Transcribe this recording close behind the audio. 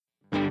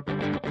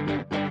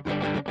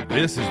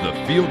This is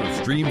the Field of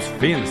Streams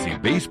Fantasy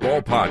Baseball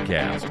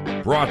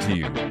Podcast, brought to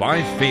you by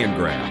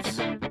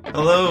Fangraphs.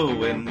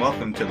 Hello, and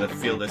welcome to the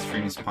Field of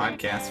Streams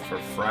Podcast for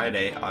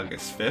Friday,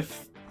 August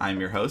 5th.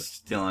 I'm your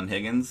host, Dylan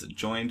Higgins,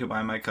 joined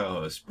by my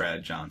co-host,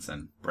 Brad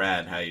Johnson.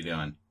 Brad, how you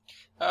doing?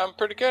 I'm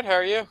pretty good. How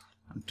are you?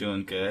 I'm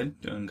doing good.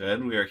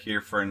 We are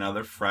here for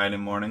another Friday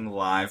morning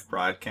live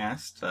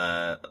broadcast,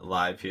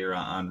 live here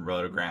on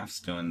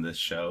Rotographs, doing this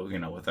show,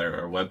 with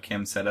our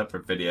webcam setup,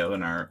 our video,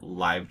 and our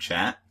live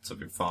chat. So if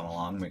you're following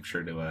along, make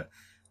sure to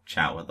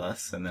chat with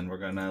us. And then we're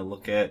going to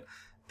look at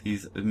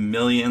these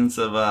millions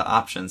of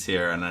options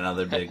here on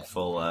another big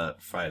full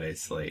Friday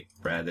slate.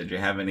 Brad, did you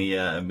have any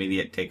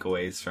immediate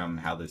takeaways from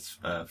how this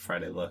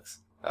Friday looks?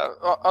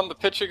 On the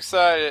pitching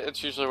side,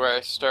 it's usually where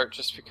I start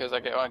just because I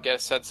want to get a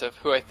sense of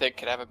who I think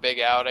could have a big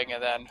outing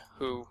and then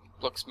who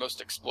looks most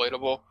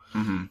exploitable.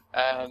 Mm-hmm.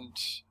 And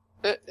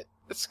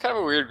it's kind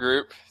of a weird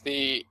group.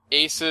 The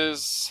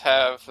aces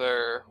have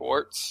their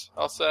warts,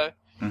 I'll say.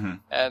 Mm-hmm.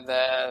 And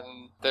then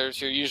there's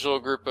your usual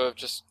group of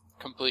just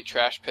complete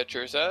trash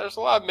pitchers. And there's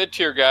a lot of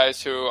mid-tier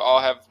guys who all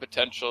have the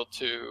potential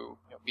to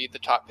be the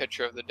top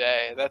pitcher of the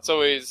day. That's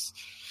always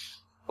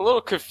a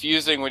little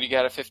confusing when you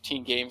got a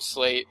 15-game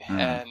slate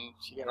and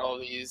you get all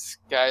these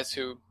guys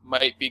who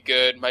might be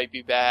good, might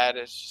be bad.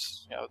 It's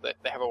just,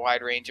 they have a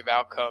wide range of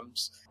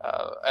outcomes.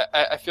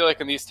 I feel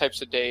like in these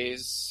types of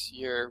days,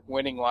 your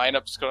winning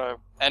lineup's going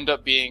to end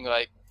up being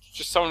like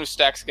just someone who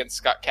stacks against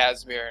Scott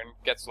Kazmir and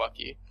gets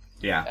lucky.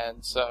 Yeah.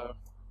 And so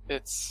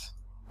it's,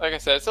 like I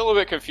said, it's a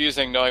little bit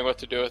confusing knowing what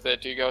to do with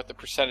it. Do you go with the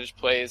percentage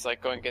plays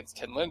like going against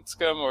Tim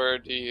Lincecum, or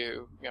do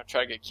you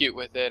try to get cute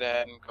with it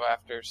and go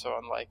after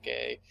someone like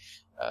a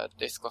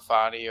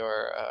DeSclafani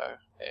or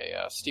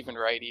a Stephen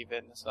Wright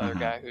even is another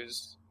guy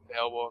who's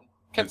available and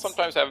can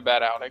sometimes have a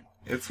bad outing.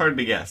 It's hard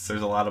to guess.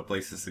 There's a lot of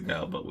places to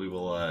go, but we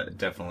will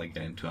definitely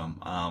get into them.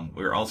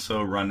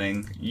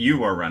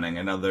 You are running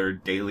another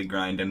Daily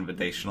Grind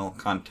Invitational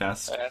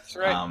contest. That's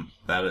right.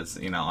 That is,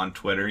 on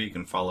Twitter. You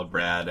can follow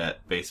Brad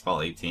at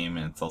Baseball A-Team,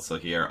 and it's also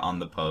here on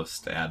the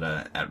post at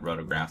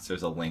Rotographs.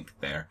 There's a link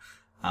there.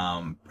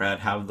 Brad,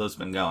 how have those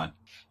been going?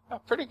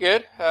 Pretty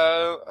good.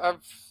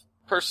 I've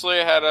personally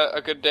had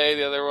a good day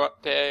the other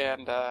day,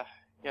 and I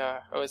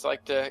always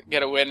like to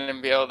get a win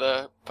and be able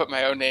to put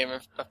my own name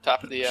up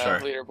top of the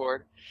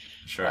leaderboard.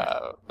 Sure.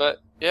 But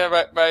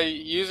yeah, my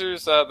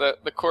users,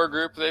 the core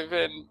group, they've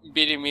been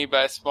beating me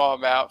by a small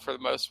amount for the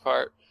most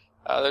part.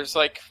 There's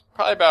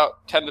probably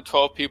about 10 to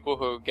 12 people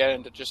who get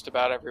into just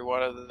about every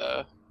one of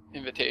the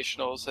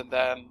invitationals, and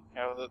then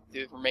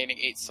the remaining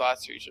 8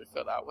 slots are usually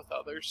filled out with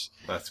others.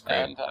 That's great.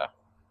 And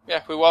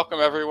we welcome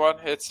everyone.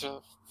 It's a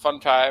fun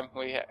time.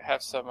 We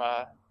have some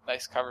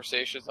nice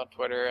conversations on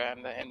Twitter and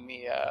in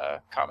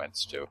the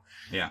comments too.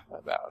 Yeah.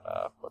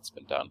 About what's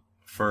been done.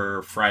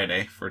 For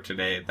Friday, for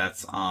today,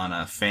 that's on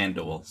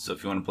FanDuel. So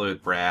if you want to play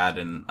with Brad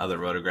and other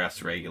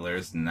Rotographs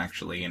regulars, and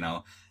actually,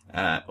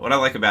 what I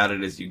like about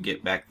it is you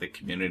get back the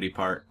community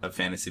part of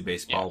fantasy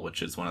baseball,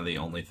 which is one of the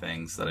only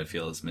things that I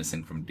feel is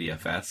missing from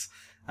DFS.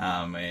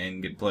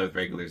 And get to play with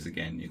regulars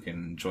again. You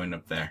can join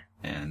up there.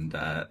 And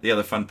the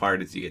other fun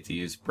part is you get to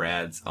use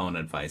Brad's own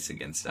advice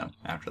against him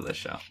after the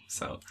show.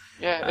 So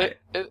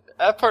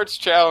that part's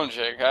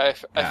challenging. I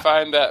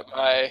find that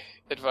my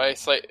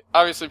advice,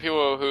 obviously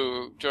people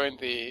who join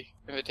the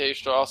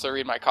Invitational also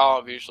read my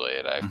column usually,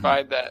 and I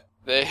find that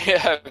they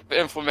have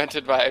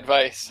implemented my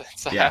advice,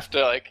 so I have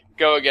to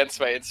go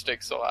against my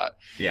instincts a lot.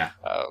 Yeah.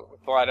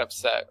 With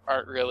lineups that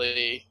aren't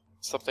really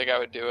something I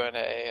would do in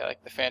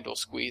the FanDuel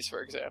Squeeze,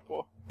 for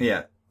example.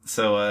 Yeah.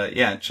 So,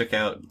 check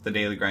out the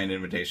Daily Grind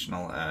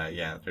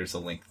Invitational. There's a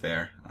link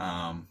there,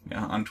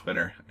 on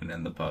Twitter and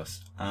in the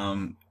post.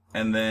 And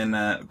then,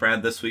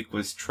 Brad, this week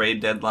was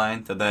trade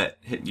deadline. Did that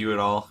hit you at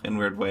all in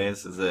weird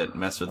ways? Does it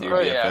mess with your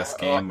DFS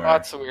game?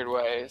 Lots of weird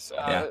ways.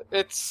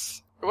 It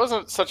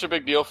wasn't such a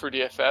big deal for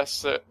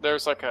DFS.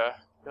 There's I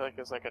feel like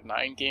it was a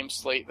 9-game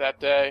slate that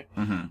day.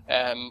 Mm-hmm.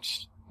 And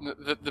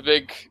the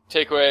big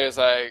takeaway is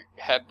I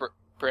had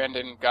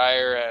Brandon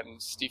Geyer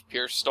and Steve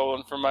Pearce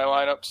stolen from my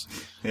lineups,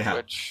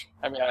 which,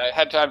 I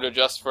had time to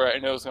adjust for it. I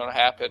knew it was going to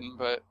happen,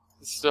 but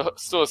it's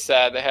still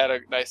sad. They had a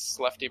nice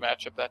lefty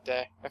matchup that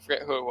day. I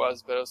forget who it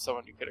was, but it was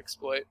someone you could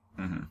exploit.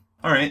 Mm-hmm.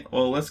 All right,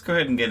 well, let's go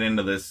ahead and get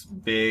into this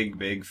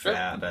big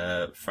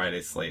fat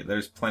Friday slate.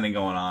 There's plenty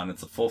going on.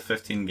 It's a full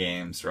 15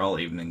 games. They're all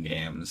evening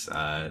games.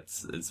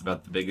 It's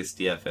about the biggest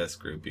DFS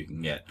group you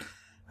can get.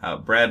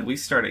 Brad, we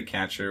start at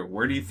catcher.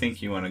 Where do you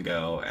think you want to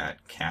go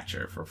at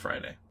catcher for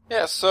Friday?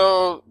 Yeah,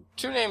 so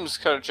 2 names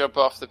kind of jump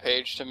off the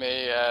page to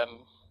me, and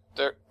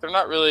they're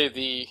not really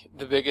the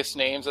biggest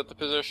names at the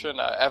position.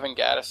 Evan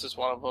Gattis is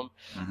one of them.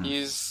 Mm-hmm.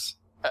 He's,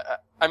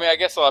 I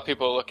guess a lot of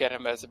people look at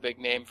him as a big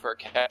name for a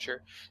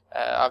catcher.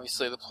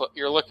 Obviously,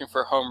 you're looking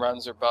for home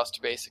runs or bust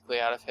basically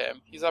out of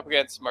him. He's up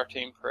against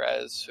Martin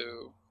Perez,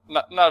 who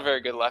not a very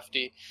good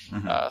lefty.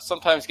 Mm-hmm.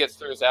 Sometimes gets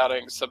through his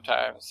outings,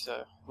 sometimes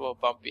a little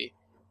bumpy.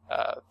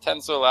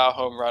 Tends to allow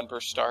home run per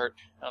start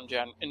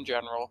in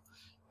general.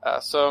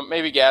 So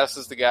maybe Gattis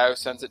is the guy who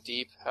sends it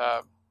deep.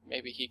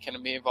 Maybe he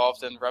can be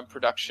involved in run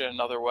production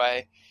another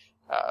way.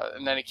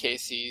 In any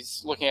case,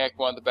 he's looking like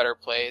one of the better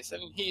plays,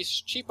 and he's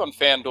cheap on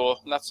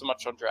FanDuel, not so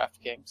much on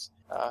DraftKings.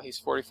 He's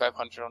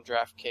 4,500 on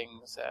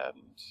DraftKings,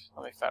 and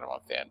let me find him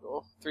on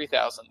FanDuel,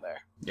 3,000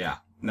 there. Yeah,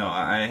 no,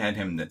 I had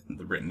him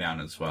written down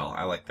as well.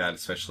 I like that,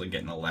 especially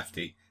getting a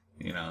lefty.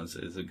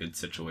 Is a good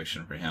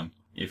situation for him.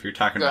 If you're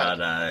talking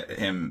about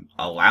him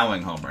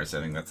allowing homers, I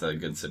think that's a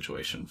good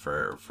situation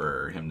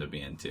for him to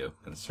be into.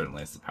 And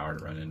certainly has the power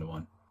to run into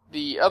one.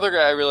 The other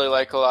guy I really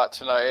like a lot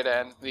tonight,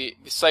 and the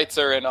sites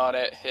are in on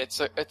it. It's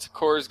a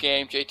Coors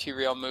game, JT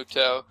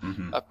Realmuto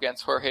up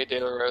against Jorge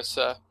De La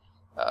Rosa.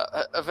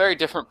 A very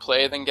different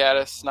play than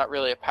Gattis. Not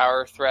really a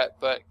power threat,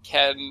 but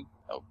can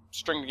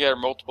string together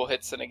multiple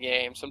hits in a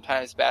game.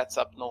 Sometimes bats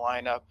up in the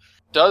lineup.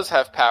 Does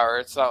have power.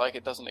 It's not like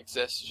it doesn't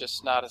exist. It's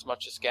just not as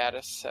much as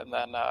Gattis. And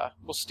then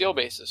will steal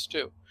bases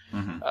too.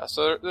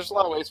 So there's a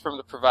lot of ways for him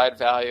to provide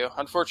value.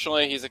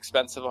 Unfortunately, he's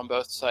expensive on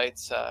both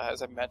sites.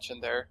 As I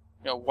mentioned, they're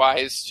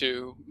wise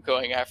to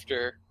going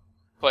after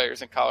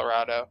players in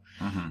Colorado.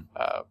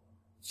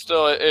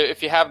 Still,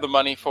 if you have the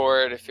money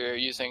for it, if you're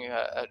using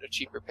a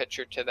cheaper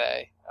pitcher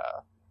today,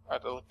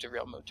 I'd look to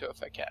Realmuto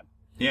if I can.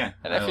 Yeah,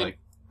 and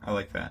I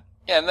like that.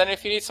 Yeah, and then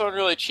if you need someone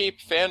really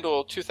cheap,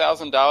 FanDuel,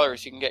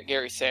 $2,000, you can get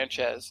Gary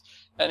Sanchez.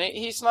 And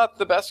he's not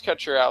the best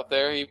catcher out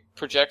there. He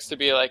projects to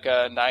be like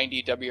a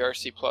 90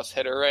 WRC plus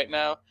hitter right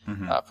now.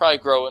 Probably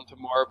grow into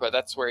more, but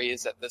that's where he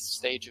is at this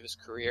stage of his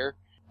career.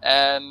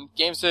 And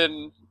games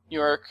in New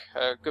York,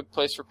 a good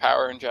place for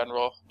power in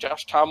general.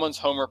 Josh Tomlin's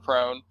homer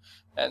prone,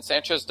 and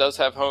Sanchez does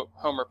have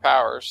homer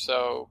power,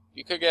 so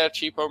you could get a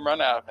cheap home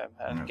run out of him.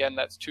 And again,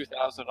 that's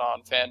 $2,000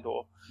 on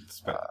FanDuel.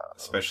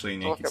 Especially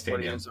in Yankee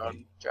Stadium.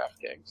 On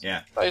DraftKings.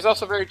 Yeah. But he's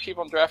also very cheap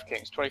on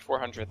DraftKings,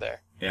 $2,400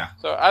 there. Yeah.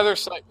 So either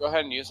site, go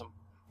ahead and use them.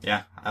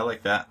 Yeah, I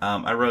like that.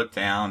 I wrote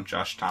down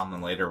Josh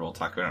Tomlin later. We'll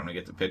talk about it when we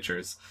get to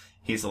pitchers.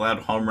 He's allowed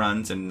home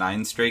runs in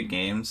 9 straight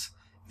games.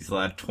 He's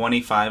allowed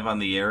 25 on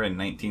the year in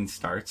 19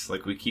 starts.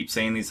 Like, we keep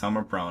saying he's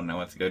homer prone. I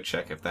went to go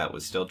check if that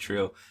was still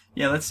true.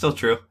 Yeah, that's still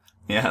true.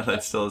 Yeah,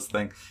 that's still his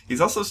thing.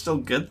 He's also still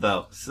good,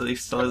 though. So he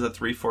still has a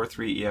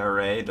 3.43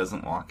 ERA.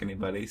 Doesn't walk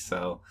anybody,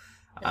 so...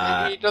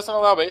 he doesn't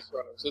allow base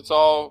runners. It's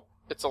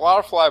a lot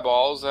of fly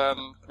balls,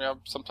 and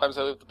sometimes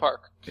they leave the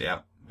park. Yeah,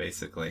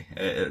 basically.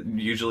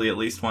 Usually at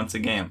least once a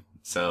game.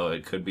 So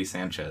it could be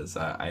Sanchez.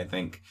 I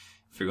think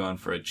if you're going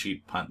for a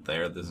cheap punt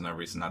there's no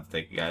reason not to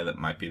take a guy that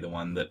might be the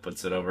one that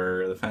puts it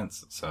over the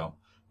fence. So,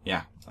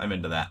 yeah, I'm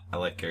into that. I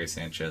like Gary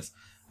Sanchez.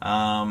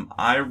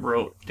 I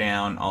wrote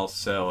down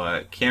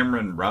also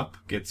Cameron Rupp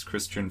gets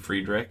Christian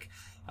Friedrich.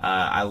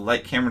 I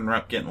like Cameron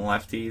Rupp getting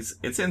lefties.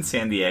 It's in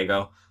San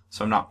Diego,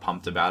 so I'm not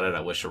pumped about it.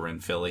 I wish it were in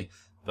Philly.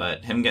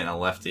 But him getting a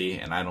lefty,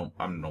 and I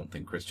don't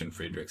think Christian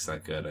Friedrich's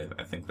that good.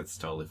 I think that's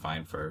totally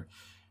fine for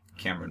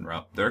Cameron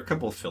Rupp. There are a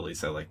couple of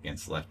Phillies I like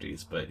against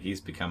lefties, but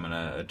he's becoming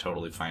a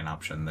totally fine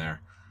option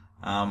there.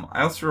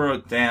 I also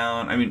wrote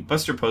down,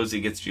 Buster Posey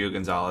gets Gio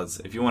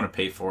Gonzalez. If you want to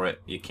pay for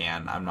it, you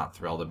can. I'm not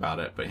thrilled about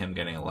it, but him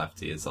getting a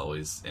lefty is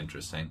always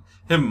interesting.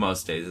 Him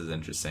most days is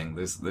interesting.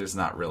 There's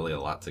not really a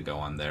lot to go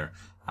on there.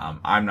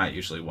 I'm not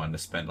usually one to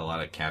spend a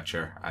lot of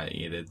catcher.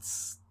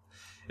 It's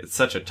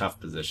such a tough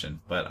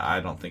position, but I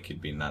don't think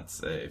you'd be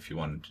nuts if you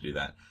wanted to do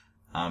that.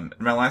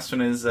 My last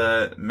one is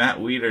Matt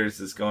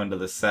Wieters is going to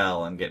the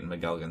cell and getting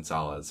Miguel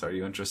Gonzalez. Are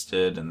you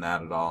interested in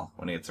that at all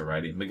when he gets a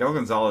righty? Miguel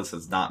Gonzalez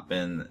has not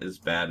been as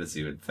bad as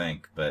you would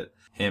think, but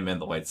him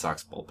and the White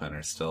Sox bullpen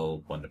are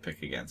still one to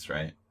pick against,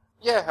 right?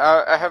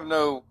 Yeah, I have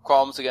no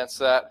qualms against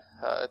that.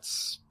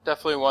 It's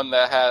definitely one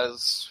that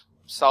has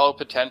solid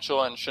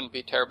potential and shouldn't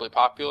be terribly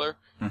popular.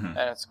 And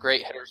it's a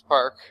great hitter's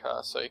park,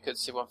 so you could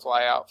see one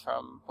fly out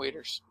from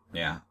Wieters.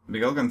 Yeah.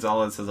 Miguel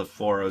Gonzalez has a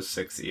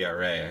 4.06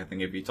 ERA. I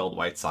think if you told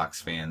White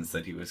Sox fans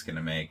that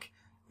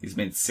he's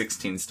made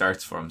 16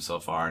 starts for him so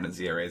far, and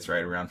his ERA is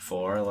right around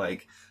 4,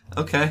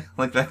 okay,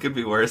 that could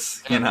be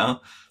worse,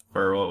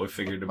 for what we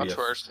figured to be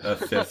a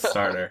fifth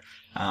starter.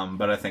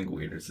 But I think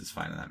Wieters is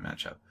fine in that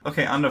matchup.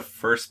 Okay, on to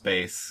first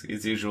base.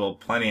 As usual,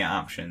 plenty of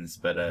options,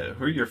 but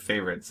who are your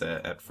favorites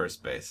at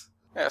first base?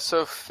 Yeah,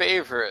 so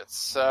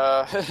favorites.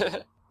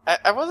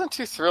 I wasn't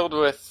too thrilled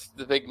with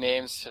the big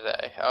names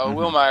today.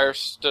 Will Myers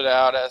stood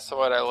out as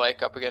someone I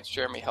like up against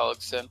Jeremy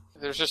Hellickson.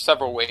 There's just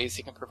several ways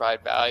he can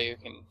provide value.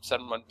 He can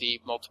send one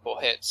deep, multiple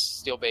hits,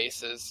 steal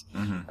bases.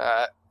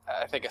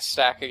 I think a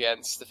stack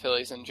against the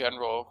Phillies in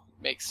general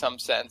makes some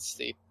sense.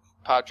 The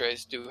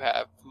Padres do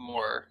have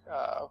more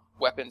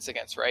weapons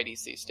against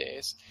righties these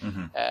days.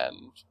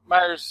 And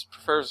Myers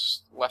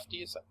prefers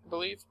lefties, I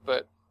believe,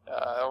 but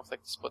I don't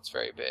think the split's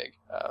very big.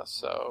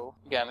 So,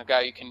 again, a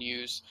guy you can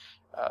use,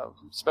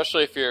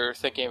 especially if you're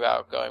thinking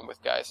about going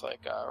with guys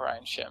like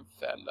Ryan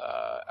Schimpf and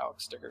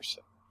Alex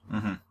Dickerson.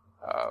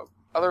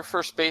 Other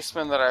first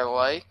basemen that I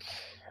like,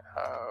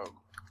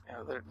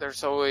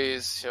 there's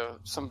always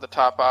some of the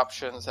top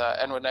options.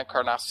 Edwin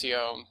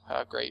Encarnacion,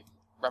 great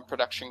run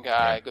production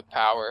guy, good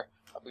power,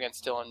 up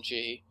against Dylan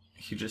G.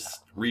 He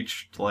just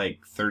reached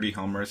 30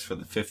 homers for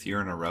the 5th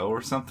year in a row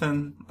or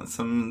something.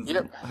 Some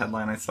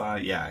headline I saw.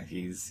 Yeah,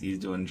 he's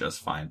doing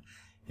just fine.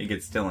 he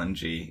gets Dylan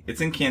G.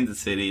 It's in Kansas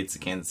City. It's a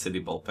Kansas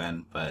City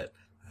bullpen, but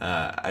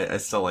I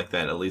still like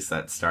that, at least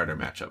that starter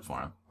matchup for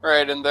him.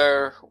 Right, and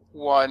they're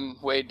one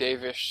Wade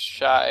Davis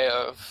shy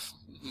of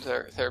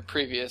their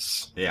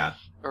previous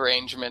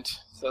arrangement.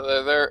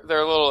 So they're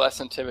a little less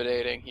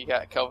intimidating. You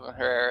got Kelvin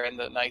Herrera in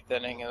the ninth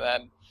inning, and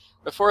then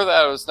before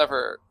that, it was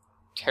never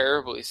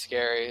terribly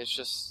scary. It's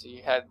just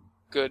you had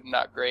good,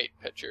 not great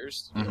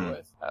pitchers to deal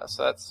with.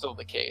 So that's still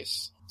the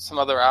case. Some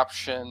other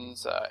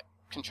options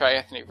can try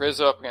Anthony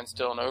Rizzo up against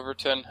Dylan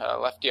Overton,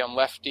 lefty on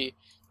lefty.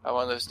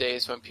 One of those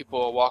days when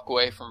people walk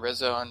away from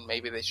Rizzo and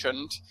maybe they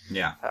shouldn't.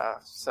 Yeah.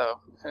 So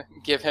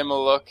give him a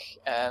look,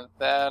 and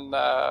then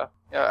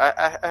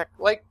I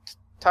like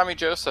Tommy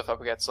Joseph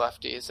up against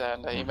lefties,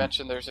 and you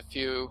mentioned there's a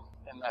few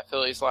in that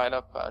Phillies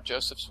lineup.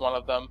 Joseph's one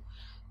of them.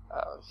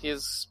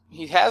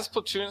 He has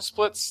platoon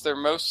splits. They're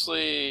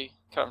mostly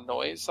kind of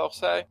noise, I'll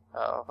say.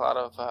 A lot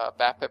of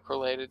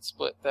BABIP-related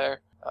split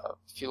there.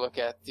 If you look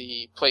at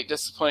the plate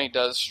discipline, he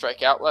does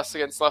strike out less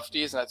against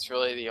lefties, and that's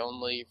really the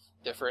only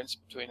difference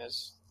between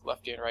his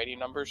lefty and righty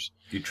numbers.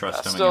 Do you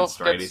trust him against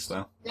righties,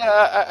 though?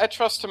 Yeah, I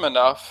trust him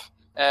enough.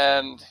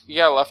 And you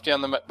got a lefty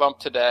on the bump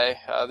today.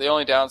 The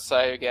only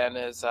downside, again,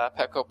 is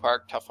Petco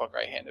Park, tough on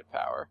right-handed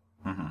power.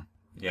 Mm-hmm.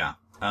 Yeah.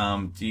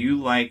 Do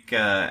you like,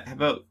 how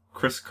about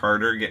Chris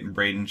Carter getting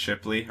Braden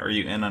Shipley? Are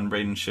you in on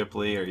Braden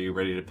Shipley? Are you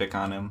ready to pick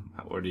on him?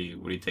 What are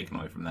you taking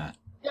away from that?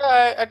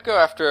 Yeah, I'd go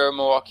after a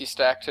Milwaukee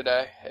stack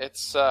today.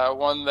 It's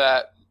one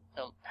that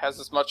has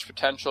as much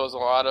potential as a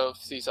lot of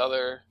these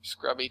other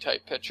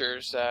scrubby-type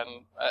pitchers,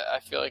 and I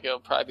feel like it'll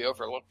probably be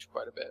overlooked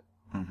quite a bit.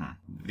 Mm-hmm.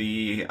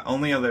 The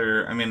only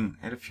other, I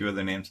had a few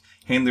other names.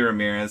 Hanley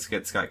Ramirez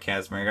gets Scott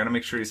Kazmir. I got to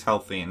make sure he's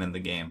healthy and in the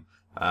game,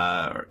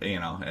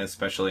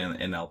 especially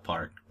in El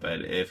Park.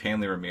 But if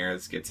Hanley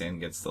Ramirez gets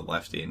the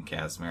lefty and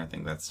Kazmir, I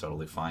think that's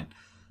totally fine.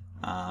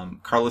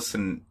 Carlos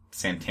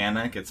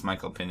Santana gets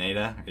Michael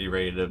Pineda. Are you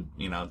ready to,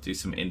 do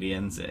some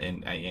Indians at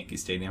Yankee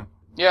Stadium?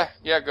 Yeah,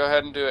 go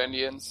ahead and do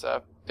Indians.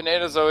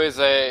 Pineda's always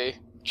a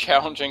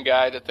challenging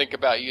guy to think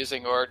about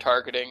using or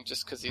targeting,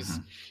 just because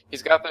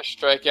he's got the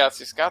strikeouts,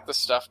 he's got the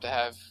stuff to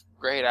have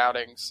great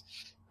outings,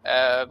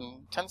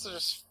 and tends to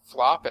just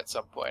flop at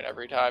some point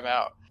every time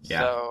out. Yeah.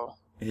 So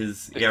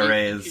his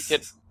ERA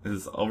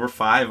is over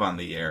 5 on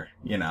the year.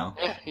 Yeah,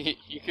 you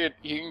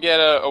can get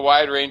a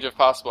wide range of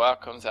possible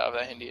outcomes out of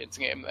that Indians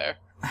game there.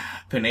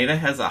 Pineda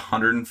has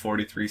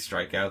 143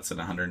 strikeouts in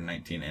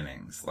 119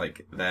 innings.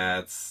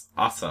 That's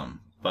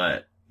awesome.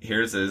 But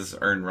here's his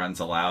earned runs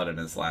allowed in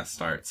his last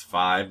starts.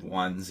 5-1-0,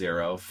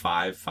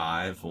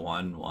 5-5,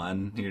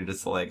 1-1. You're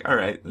just like, all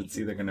right, it's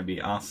either going to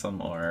be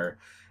awesome or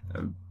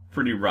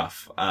pretty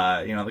rough.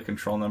 The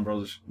control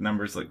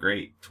numbers look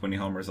great. 20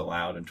 homers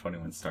allowed and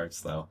 21 starts,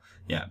 though.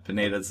 Yeah,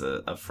 Pineda's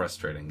a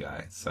frustrating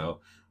guy.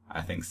 So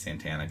I think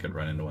Santana could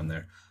run into one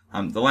there.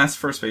 The last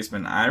first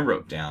baseman I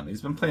wrote down,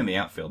 he's been playing the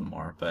outfield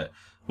more, but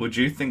would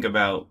you think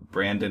about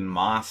Brandon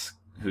Moss,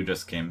 who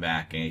just came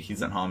back?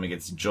 He's at home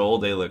against Joel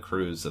De La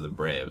Cruz of the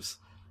Braves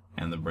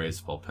and the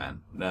Braves bullpen.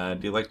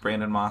 Do you like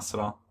Brandon Moss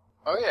at all?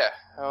 Oh, yeah.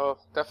 Oh,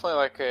 definitely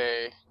like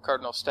a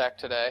Cardinal stack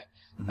today.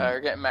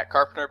 You're getting Matt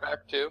Carpenter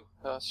back, too.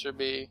 Should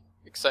be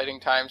exciting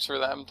times for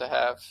them to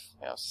have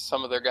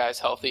some of their guys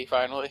healthy,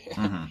 finally.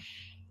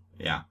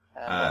 Yeah.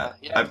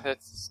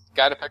 It's a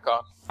guy to pick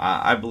on.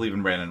 I believe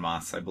in Brandon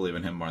Moss. I believe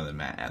in him more than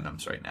Matt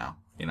Adams right now.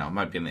 It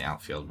might be in the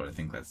outfield, but I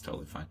think that's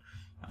totally fine.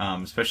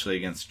 Especially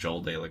against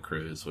Joel De La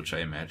Cruz, which I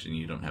imagine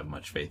you don't have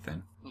much faith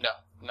in. No.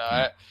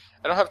 I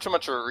don't have too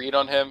much of a read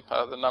on him.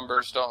 The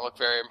numbers don't look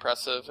very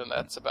impressive, and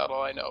that's about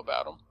all I know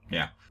about him.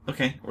 Yeah.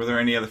 Okay. Were there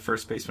any other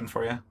first basemen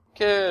for you?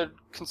 Could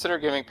consider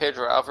giving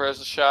Pedro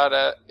Alvarez a shot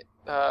at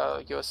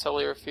U.S.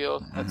 Cellular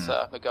Field. That's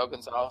Miguel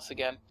Gonzalez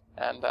again.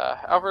 And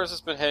Alvarez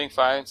has been hitting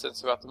fine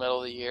since about the middle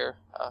of the year,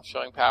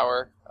 showing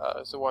power.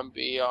 As a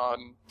 1B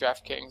on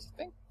DraftKings. I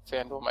think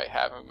FanDuel might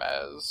have him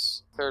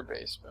as third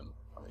baseman.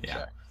 Let me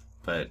check.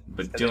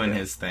 But doing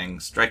his thing,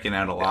 striking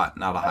out a lot,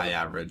 not a high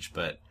average,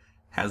 but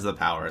has the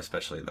power,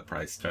 especially at the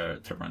price, to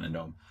run into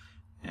him.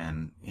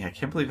 And I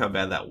can't believe how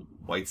bad that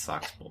White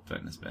Sox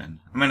bullpen has been.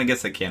 I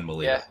guess I can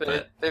believe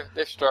it. Yeah,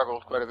 they've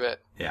struggled quite a bit.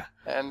 Yeah.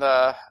 And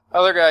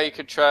other guy you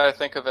could try to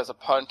think of as a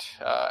punt,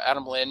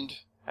 Adam Lind.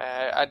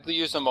 I'd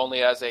use him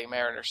only as a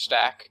Mariner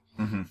stack.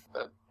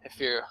 But if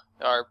you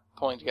are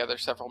pulling together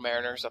several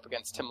Mariners up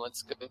against Tim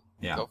Lincecum,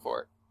 go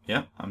for it.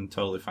 Yeah, I'm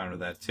totally fine with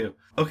that, too.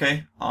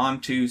 Okay,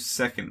 on to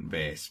second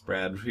base.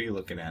 Brad, who are you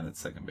looking at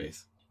second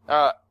base?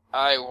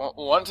 I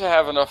want to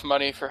have enough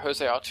money for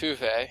Jose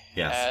Altuve.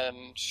 Yes.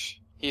 And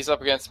he's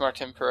up against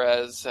Martin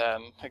Perez,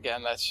 and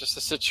again, that's just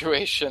a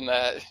situation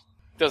that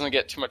doesn't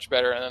get too much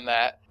better than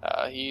that.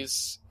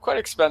 He's quite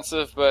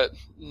expensive, but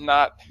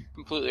not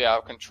completely out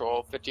of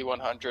control.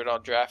 5,100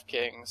 on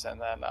DraftKings,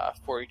 and then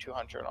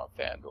 4,200 on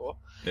FanDuel.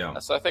 Yeah.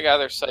 So I think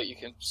either site you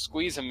can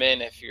squeeze him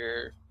in if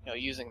you're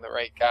using the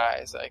right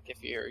guys. Like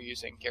if you're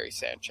using Gary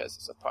Sanchez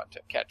as a punt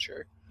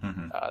catcher,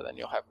 then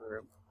you'll have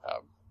room.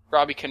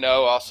 Robbie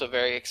Cano, also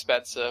very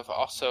expensive,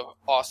 also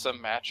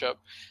awesome matchup.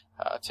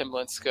 Tim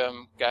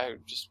Lincecum, guy who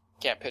just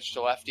can't pitch to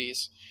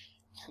lefties.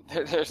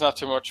 there's not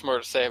too much more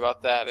to say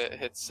about that.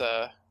 It's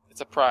a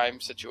prime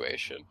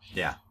situation.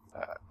 Yeah.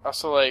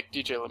 Also like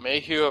DJ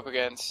LeMahieu up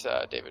against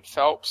David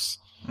Phelps.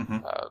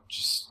 Mm-hmm.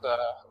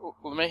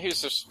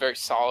 LeMahieu's just very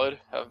solid.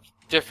 A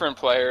different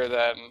player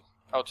than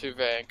Altuve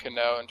and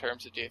Cano in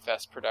terms of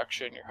DFS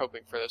production. You're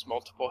hoping for those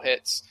multiple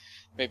hits,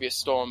 maybe a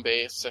stolen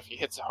base. If he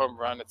hits a home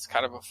run, it's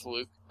kind of a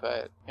fluke.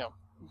 But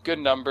good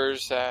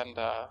numbers and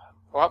a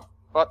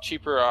lot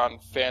cheaper on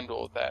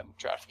FanDuel than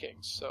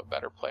DraftKings, so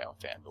better play on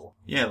FanDuel.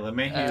 Yeah,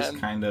 LeMahieu's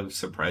kind of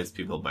surprised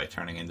people by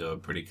turning into a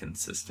pretty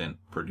consistent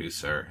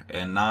producer,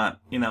 and not,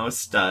 a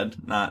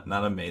stud, not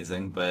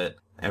amazing, but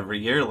every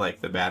year, like,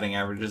 the batting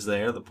average is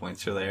there, the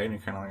points are there, and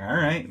you're kind of like, all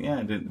right, yeah,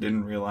 I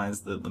didn't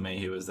realize that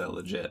LeMahieu was that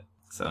legit.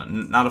 So,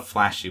 not a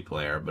flashy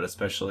player, but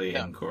especially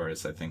in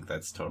Coors, I think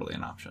that's totally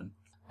an option.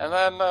 And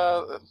then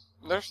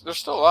there's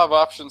still a lot of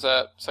options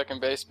at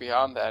second base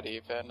beyond that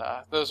even.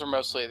 Those are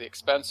mostly the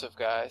expensive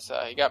guys.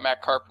 You got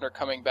Matt Carpenter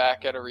coming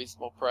back at a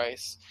reasonable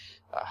price.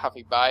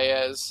 Javi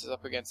Baez is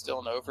up against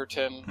Dylan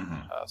Overton,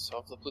 so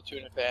have the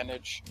platoon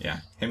advantage.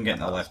 Yeah, him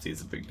getting a lefty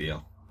is a big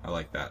deal. I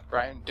like that.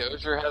 Brian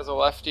Dozier has a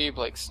lefty.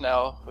 Blake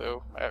Snell,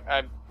 who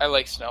I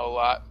like Snell a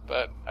lot,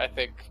 but I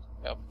think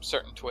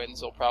certain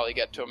Twins will probably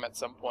get to him at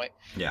some point.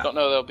 Yeah. Don't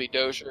know they'll be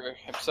Dozier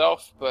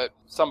himself, but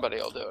somebody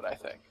will do it, I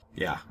think.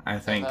 Yeah, I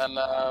think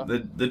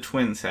the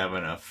Twins have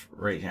enough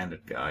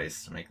right-handed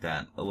guys to make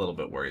that a little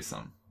bit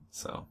worrisome.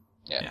 So,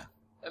 yeah.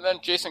 And then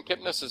Jason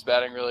Kipnis is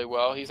batting really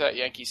well. He's at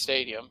Yankee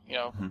Stadium.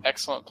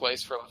 Excellent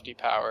place for lefty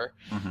power.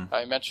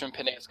 I mentioned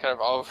Pineda's kind of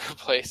all over the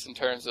place in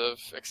terms of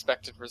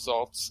expected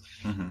results.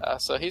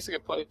 So he's a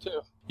good play,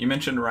 too. You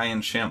mentioned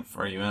Ryan Schimpf.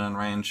 Are you in on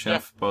Ryan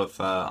Schimpf, both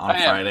on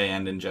Friday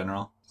and in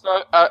general?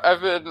 So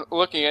I've been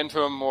looking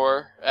into him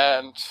more,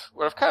 and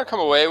what I've kind of come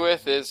away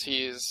with is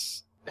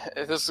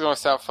this is going to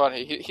sound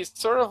funny. He's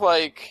sort of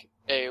like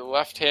a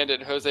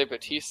left-handed Jose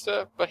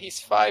Bautista, but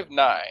he's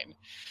 5'9".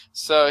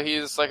 So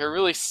he's like a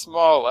really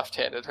small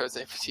left-handed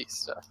Jose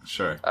Bautista.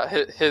 Sure.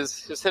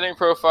 His hitting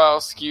profile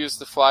skews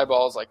the fly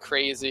balls like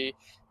crazy,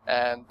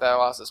 and that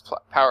allows his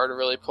power to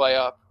really play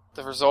up.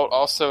 The result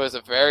also is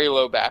a very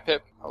low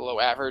BABIP, a low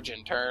average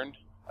in turn.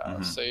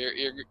 So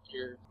you're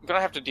going to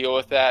have to deal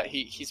with that.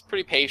 He's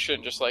pretty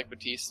patient, just like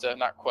Bautista,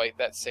 not quite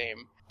that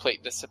same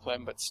plate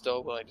discipline, but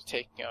still willing to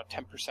take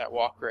 10%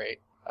 walk rate.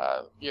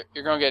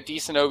 You're going to get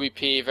decent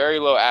OBP, very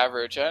low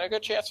average, and a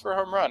good chance for a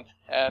home run.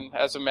 And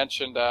as I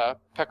mentioned,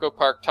 Petco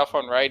Park, tough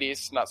on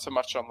righties, not so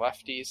much on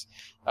lefties.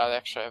 They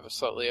actually have a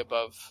slightly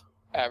above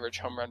average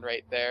home run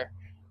rate there.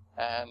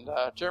 And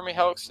Jeremy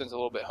Hellickson's a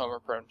little bit homer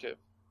prone too.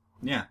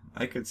 Yeah,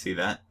 I could see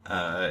that.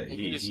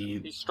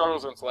 He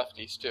struggles against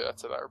lefties too.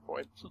 That's another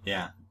point.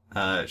 Yeah,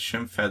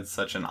 Schimpf had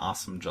such an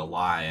awesome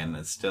July, and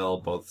it's still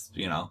both,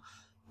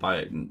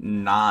 but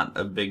not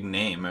a big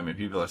name. I mean,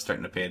 people are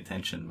starting to pay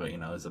attention, but,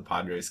 as a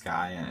Padres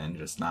guy and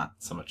just not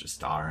so much a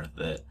star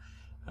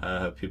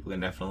that people can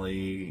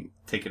definitely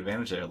take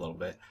advantage there a little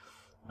bit.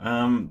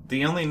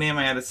 The only name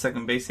I had at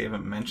second base I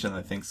haven't mentioned that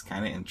I think is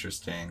kind of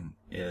interesting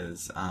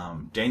is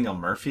Daniel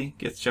Murphy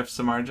gets Jeff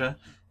Samardzija,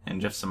 and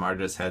Jeff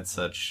Samardzija's had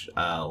such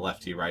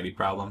lefty-righty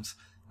problems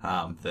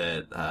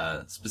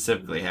that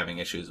specifically having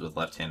issues with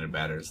left-handed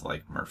batters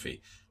like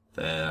Murphy,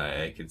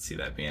 that I could see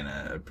that being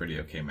a pretty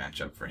okay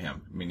matchup for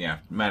him. I mean, you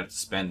might have to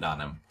spend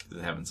on him because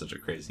he's having such a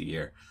crazy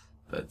year,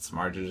 but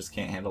Samardzija just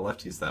can't handle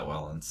lefties that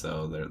well, and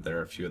so there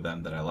are a few of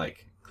them that I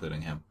like,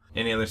 including him.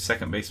 Any other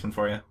second baseman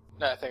for you?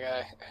 No, I think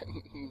I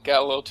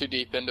got a little too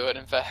deep into it,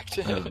 in fact.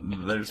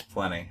 There's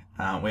plenty.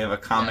 We have a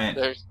comment.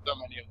 Yeah, there's so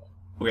many of them.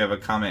 We have a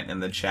comment in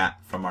the chat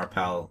from our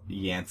pal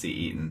Yancey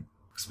Eaton.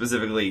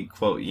 Specifically,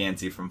 quote,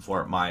 Yancey from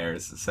Fort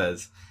Myers. It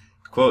says,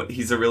 quote,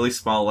 "He's a really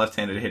small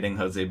left-handed hitting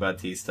Jose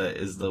Bautista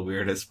is the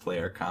weirdest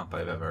player comp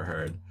I've ever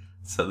heard."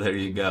 So there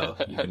you go.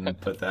 You can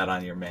put that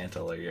on your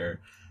mantle or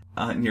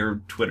on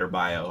your Twitter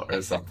bio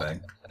or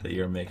something, that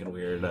you're making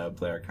weird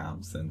player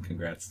comps. And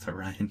congrats to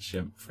Ryan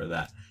Schimpf for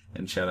that.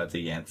 And shout out to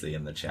Yancey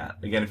in the chat.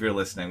 Again, if you're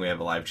listening, we have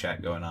a live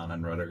chat going on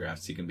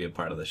Rotographs. You can be a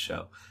part of the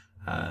show.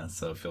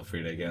 So feel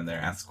free to get in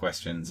there, ask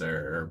questions,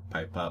 or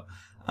pipe up.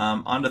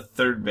 On to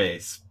third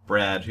base.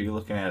 Brad, who are you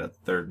looking at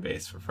third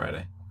base for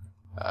Friday?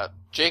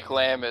 Jake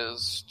Lamb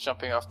is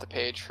jumping off the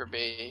page for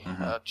me.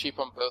 Cheap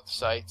on both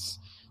sites,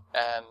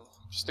 and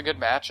just a good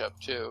matchup,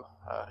 too.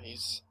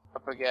 He's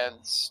up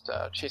against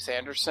Chase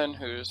Anderson,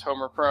 who's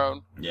homer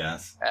prone.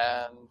 Yes.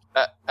 And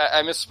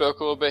I misspoke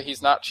a little bit.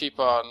 He's not cheap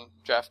on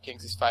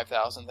DraftKings. He's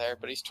 $5,000 there,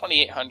 but he's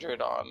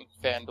 $2,800 on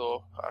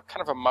FanDuel.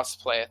 Kind of a must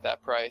play at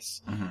that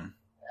price. And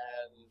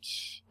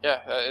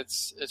yeah,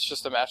 it's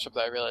just a matchup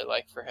that I really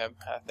like for him.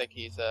 I think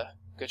he's a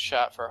good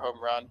shot for a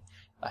home run.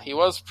 He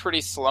was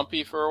pretty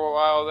slumpy for a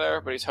while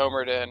there, but he's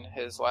homered in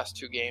his last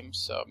 2 games,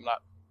 so I'm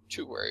not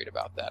too worried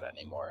about that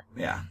anymore.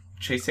 Yeah.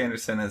 Chase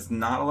Anderson has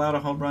not allowed a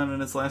home run in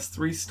his last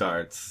 3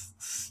 starts.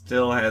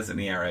 Still has an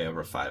ERA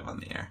over 5 on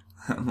the year.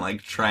 I'm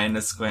like trying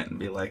to squint and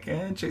be like,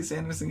 Chase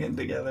Anderson getting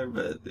together,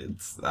 but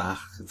it's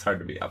hard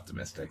to be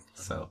optimistic.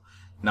 So,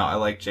 no, I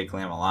like Jake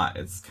Lamb a lot.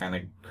 It's kind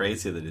of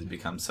crazy that he's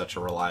become such a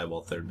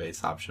reliable third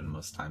base option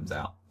most times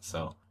out.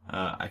 So,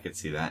 I could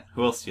see that.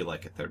 Who else do you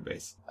like at third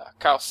base?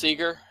 Kyle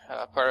Seager,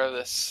 part of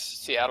this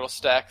Seattle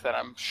stack that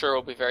I'm sure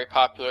will be very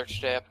popular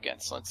today up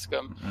against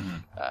Lincecum.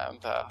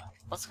 And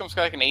Lincecum's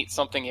got like an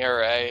 8-something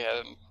ERA,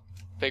 and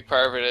a big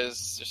part of it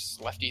is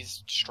just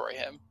lefties destroy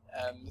him.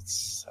 And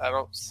I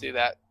don't see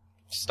that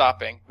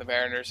stopping. The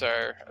Mariners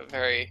are a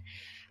very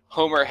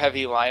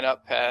homer-heavy lineup,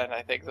 and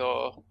I think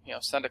they'll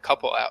send a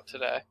couple out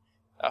today.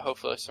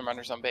 Hopefully some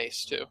runners on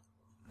base, too.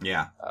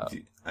 Yeah.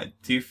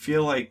 Do you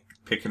feel like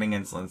picking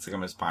against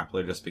Lincecum is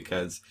popular just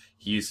because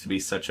he used to be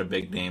such a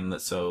big name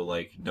that's so,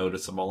 like,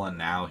 noticeable, and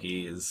now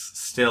he is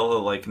still a,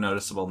 like,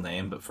 noticeable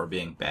name, but for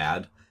being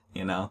bad,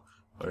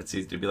 Or it's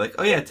easy to be like,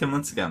 oh yeah, Tim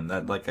Lincecum,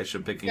 that, like, I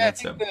should pick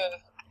against him. I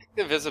think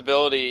the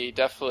visibility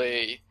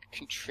definitely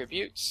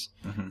contributes.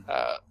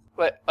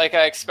 But, like,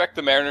 I expect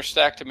the Mariners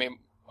stack to be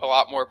a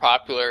lot more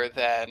popular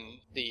than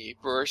the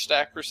Brewers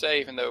stack, per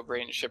se, even though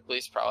Braden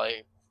Shipley's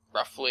probably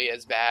roughly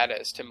as bad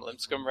as Tim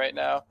Lincecum right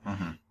now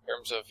in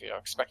terms of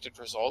expected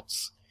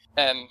results.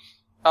 And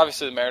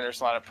obviously the Mariners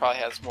lineup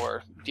probably has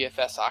more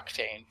DFS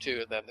octane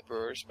too than the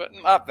Brewers, but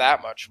not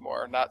that much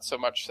more. Not so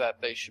much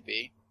that they should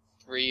be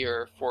 3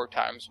 or 4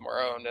 times more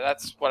owned, and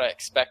that's what I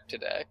expect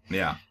today.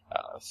 Yeah.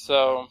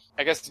 So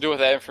I guess to do with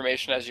that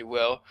information as you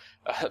will.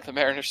 The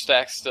Mariners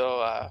stack's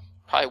still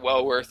probably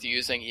well worth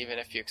using, even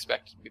if you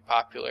expect it to be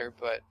popular,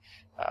 but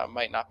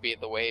might not be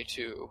the way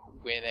to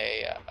win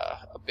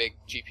a big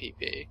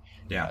GPP.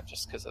 Yeah.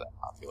 Just because of that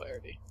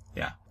popularity.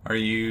 Yeah. Are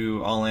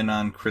you all in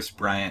on Chris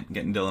Bryant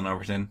getting Dylan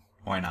Overton?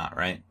 Why not,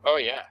 right? Oh,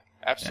 yeah.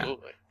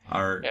 Absolutely.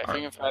 If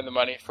you can find the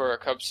money for a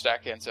Cubs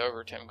stack against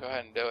Overton, go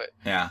ahead and do it.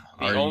 Yeah.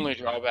 The only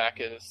drawback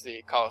is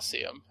the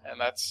Coliseum, and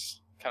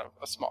that's kind of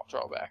a small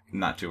drawback.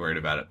 Not too worried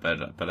about it,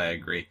 but I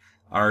agree.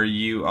 Are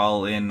you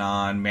all in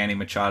on Manny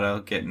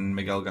Machado getting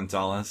Miguel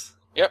Gonzalez?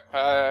 Yep.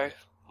 I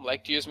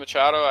like to use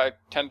Machado. I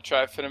tend to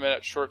try to fit him in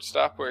at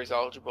shortstop where he's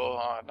eligible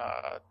on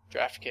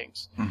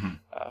DraftKings.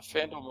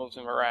 FanDuel moves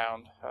him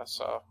around,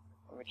 so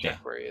let me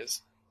check where he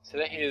is.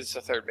 Today he is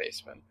a third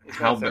baseman. He's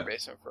been a third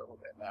baseman for a little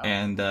bit now.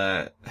 And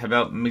how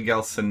about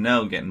Miguel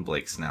Sano getting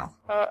Blake Snell?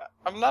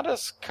 I'm not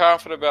as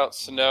confident about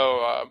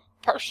Sano,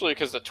 partially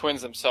because the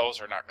Twins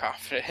themselves are not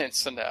confident in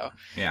Sano.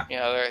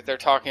 Yeah. They're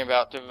talking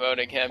about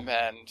demoting him,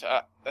 and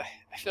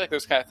I feel like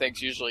those kind of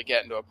things usually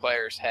get into a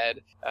player's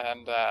head,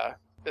 and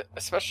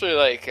especially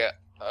like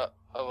a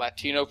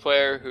Latino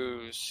player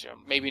who's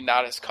maybe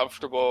not as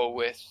comfortable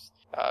with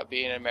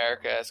being in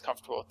America, as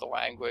comfortable with the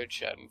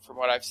language, and from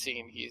what I've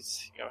seen, he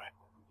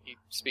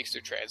speaks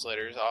through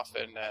translators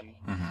often, and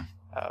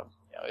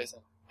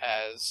isn't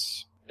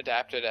as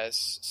adapted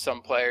as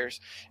some players.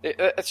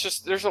 It's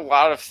just there's a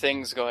lot of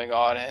things going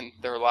on in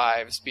their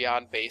lives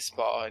beyond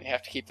baseball, and you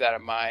have to keep that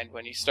in mind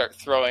when you start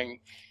throwing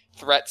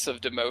threats of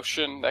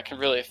demotion that can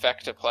really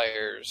affect a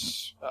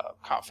player's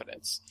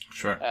confidence.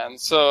 Sure. And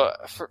so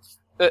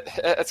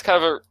it's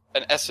kind of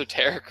an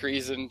esoteric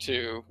reason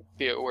to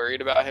be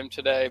worried about him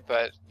today,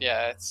 but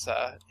yeah, it's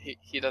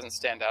he doesn't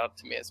stand out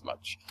to me as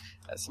much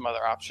as some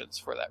other options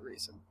for that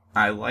reason.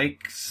 I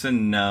like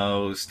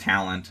Sano's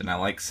talent, and I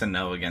like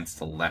Sano against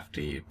the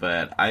lefty,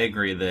 but I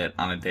agree that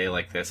on a day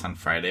like this on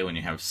Friday, when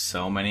you have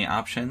so many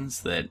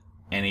options, that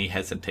any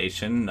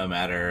hesitation, no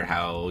matter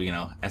how,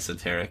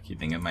 esoteric you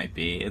think it might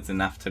be, it's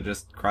enough to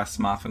just cross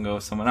them off and go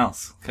with someone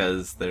else,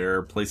 because there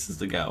are places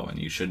to go, and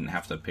you shouldn't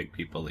have to pick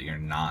people that you're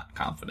not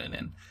confident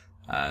in.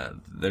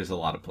 There's a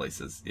lot of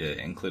places,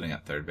 including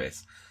at third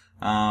base.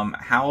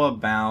 How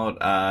about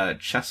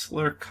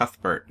Chesler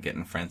Cuthbert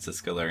getting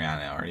Francisco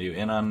Liriano? Are you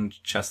in on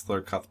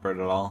Chesler Cuthbert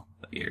at all?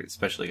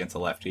 Especially against a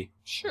lefty?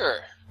 Sure.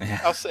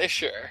 Yeah. I'll say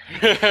sure.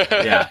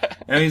 Yeah.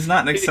 He's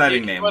not an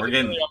exciting name. We're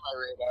getting really on my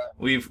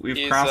radar.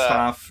 We've crossed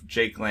off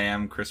Jake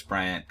Lamb, Chris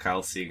Bryant,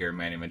 Kyle Seager,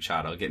 Manny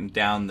Machado, getting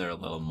down there a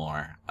little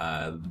more.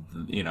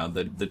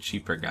 The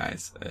cheaper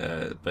guys.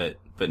 But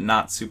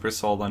not super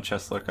sold on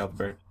Chesler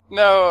Cuthbert.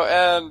 No,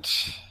 and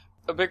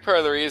a big part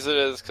of the reason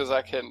is because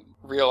I can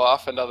reel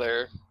off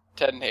another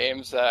 10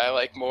 names that I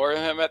like more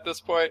than him at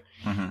this point.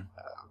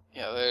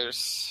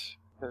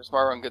 There's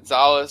Marwin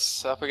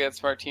Gonzalez up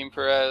against Martin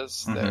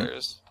Perez.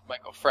 There's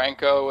Michael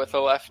Franco with a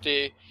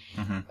lefty.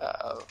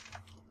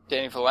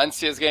 Danny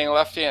Valencia is getting a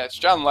lefty, and it's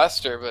John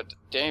Lester, but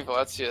Danny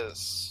Valencia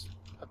is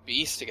a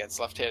beast against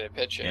left-handed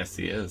pitching. Yes,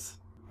 he is.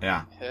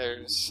 Yeah.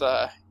 There's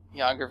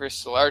Yanger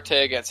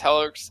Solarte against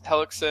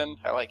Hellickson.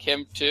 I like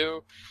him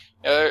too.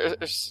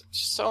 There's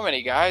so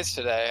many guys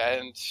today,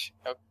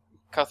 and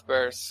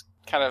Cuthbert's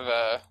kind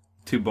of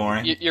too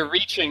boring.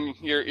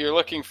 You're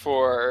looking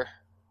for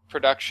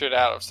production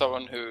out of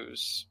someone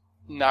who's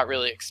not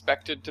really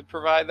expected to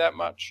provide that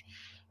much,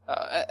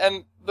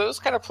 and those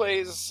kind of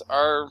plays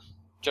are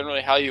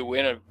generally how you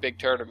win a big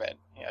tournament.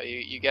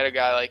 You get a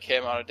guy like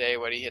him on a day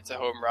when he hits a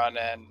home run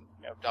and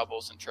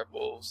doubles and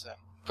triples and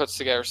puts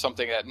together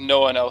something that no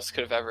one else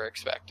could have ever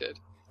expected.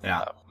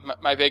 Yeah.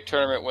 My big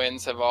tournament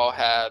wins have all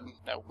had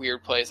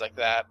weird plays like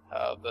that.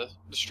 The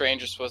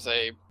strangest was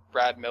a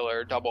Brad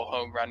Miller double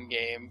home run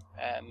game,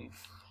 and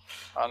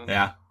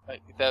that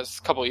was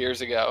a couple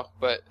years ago.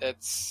 But it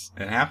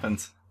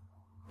happens.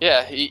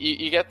 Yeah,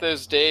 you get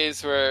those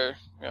days where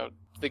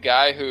the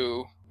guy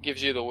who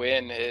gives you the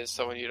win is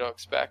someone you don't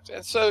expect,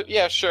 and so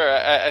yeah, sure,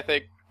 I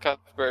think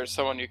Cuthbert is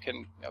someone you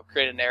can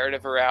create a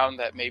narrative around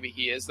that maybe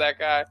he is that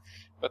guy,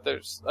 but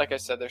there's, like I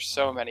said, there's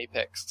so many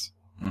picks.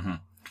 Mm-hmm.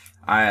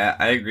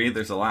 I agree.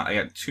 There's a lot. I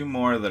got two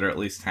more that are at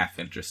least half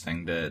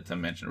interesting to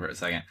mention for a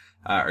second.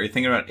 Are you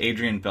thinking about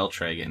Adrian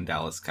Beltre and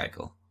Dallas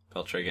Keuchel?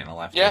 Beltre getting a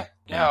lefty? Yeah.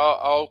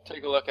 I'll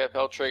take a look at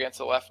Beltre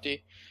against a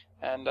lefty,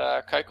 and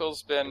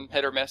Keuchel's been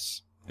hit or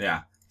miss.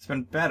 Yeah, it's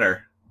been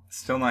better.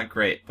 Still not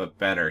great, but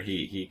better.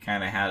 He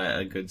kind of had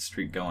a good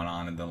streak going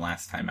on, and the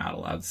last time out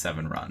allowed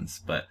 7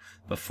 runs. But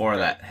before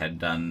that had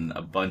done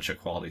a bunch of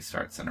quality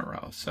starts in a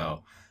row.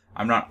 So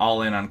I'm not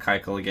all in on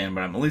Keuchel again,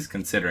 but I'm at least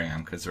considering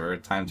him, because there were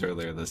times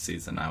earlier this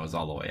season I was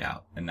all the way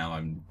out, and now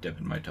I'm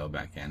dipping my toe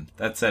back in.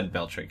 That said,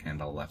 Beltre can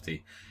handle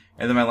lefty.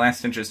 And then my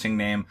last interesting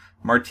name,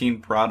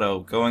 Martin Prado,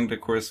 going to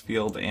Coors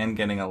Field and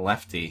getting a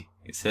lefty.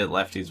 He's hit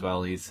lefties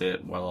well. He's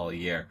hit well all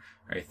year.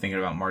 Are you thinking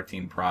about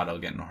Martin Prado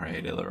getting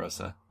Jorge De La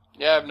Rosa?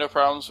 Yeah, I have no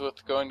problems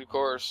with going to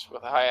Coors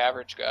with a high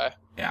average guy.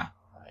 Yeah.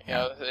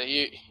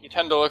 You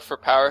tend to look for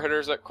power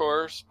hitters at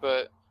Coors,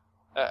 but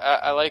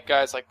I like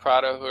guys like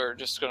Prado who are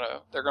just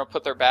they're gonna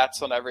put their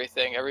bats on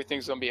everything.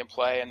 Everything's gonna be in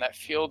play, and that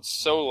field's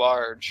so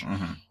large.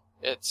 Mm-hmm.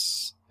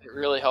 It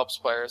really helps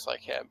players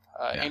like him.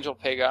 Angel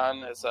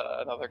Pagan is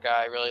another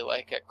guy I really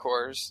like at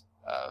Coors,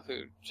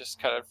 who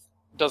just kind of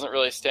doesn't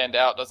really stand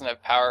out, doesn't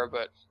have power,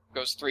 but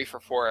goes 3 for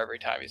 4 every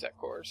time he's at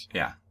Coors.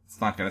 Yeah, it's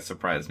not going to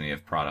surprise me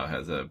if Prado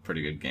has a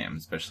pretty good game,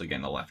 especially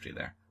getting a lefty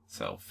there.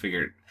 So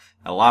figured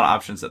a lot of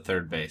options at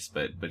third base,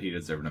 but he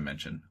deserved a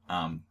mention.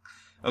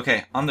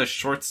 Okay, on the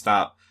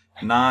shortstop,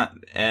 not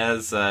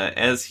as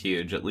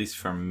huge, at least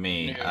for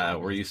me.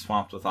 Were you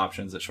swamped with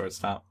options at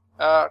shortstop?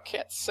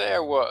 Can't say I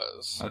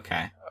was.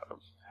 Okay.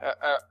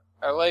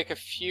 I like a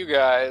few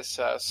guys.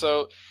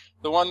 So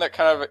the one that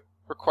kind of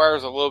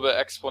requires a little bit of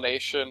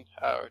explanation,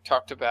 we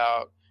talked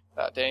about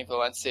Danny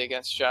Valencia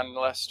against John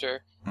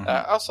Lester. Mm-hmm.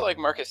 I also like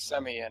Marcus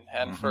Semien,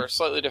 and for a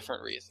slightly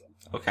different reason.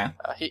 Okay.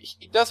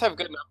 He does have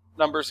good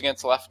numbers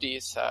against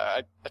lefties.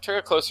 I took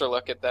a closer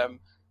look at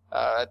them.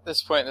 At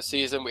this point in the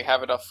season, we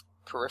have enough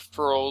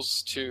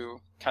peripherals to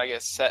kind of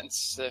get a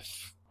sense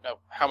if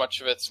how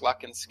much of it's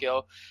luck and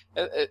skill.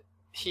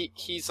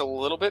 He's a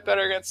little bit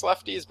better against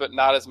lefties, but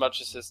not as much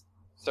as his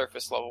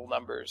surface level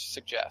numbers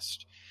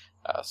suggest.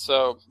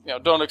 So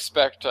don't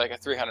expect like a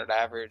 300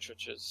 average,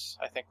 which is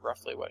I think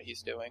roughly what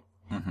he's doing.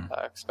 Mm-hmm.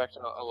 Expect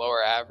a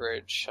lower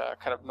average,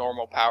 kind of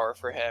normal power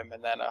for him,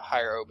 and then a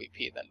higher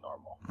OBP than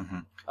normal.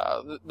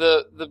 Mm-hmm.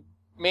 The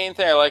main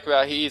thing I like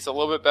about he's a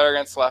little bit better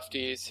against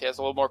lefties. He has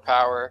a little more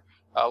power.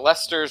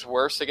 Lester's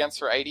worse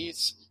against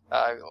righties.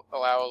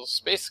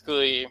 Allows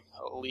basically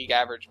a league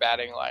average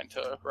batting line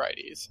to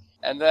righties.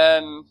 And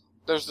then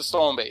there's the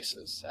stolen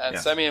bases. And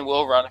yes. Semien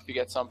will run if he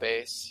gets on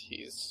base.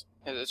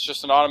 It's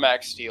just an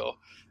automatic steal.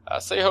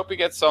 So you hope he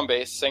gets on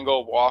base,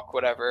 single, walk,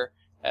 whatever,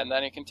 and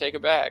then he can take a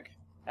bag.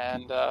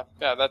 And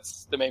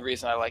that's the main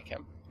reason I like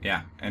him.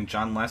 Yeah, and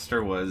John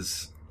Lester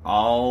was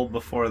all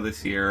before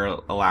this year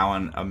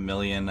allowing a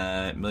million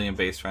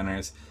base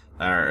runners,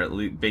 or at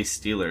least base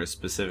stealers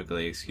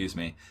specifically, excuse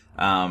me.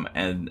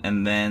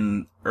 And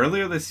then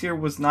earlier this year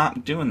was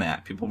not doing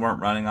that. People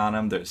weren't running on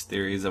him. There's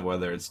theories of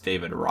whether it's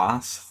David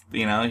Ross.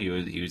 He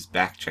was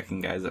back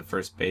checking guys at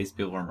first base.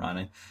 People weren't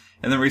running.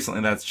 And then recently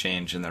that's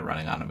changed and they're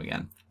running on him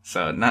again.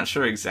 So not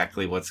sure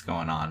exactly what's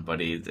going on, but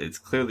it's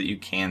clear that you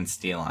can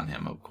steal on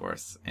him, of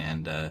course.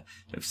 And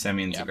if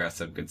Semien's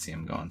aggressive, good to see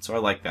him going. So I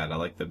like that. I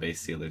like the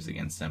base stealers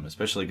against him,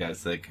 especially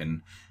guys that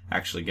can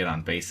actually get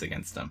on base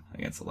against him,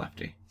 against a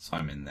lefty. So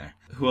I'm in there.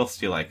 Who else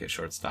do you like at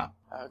shortstop?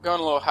 Going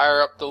a little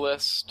higher up the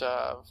list,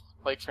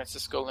 like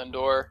Francisco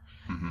Lindor.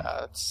 Mm-hmm.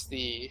 It's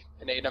the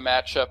Pineda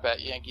matchup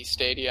at Yankee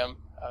Stadium.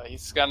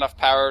 He's got enough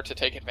power to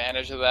take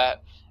advantage of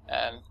that,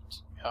 and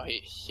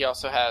he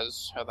also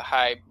has the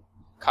high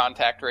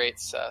contact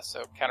rates,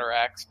 so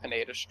counteracts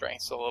Pineda's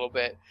strengths a little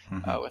bit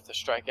with the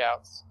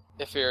strikeouts.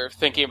 If you're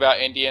thinking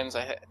about Indians,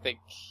 I think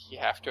you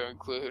have to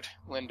include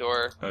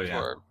Lindor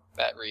for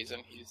that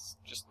reason. He's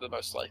just the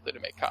most likely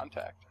to make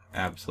contact.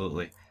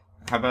 Absolutely.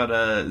 How about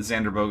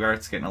Xander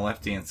Bogaerts getting a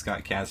lefty and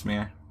Scott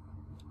Kazmir?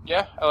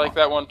 Yeah, I like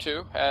that one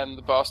too. And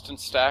the Boston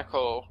stack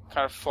will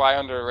kind of fly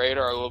under the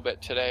radar a little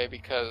bit today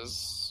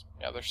because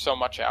there's so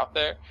much out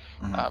there.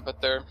 Mm-hmm.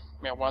 But they're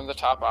one of the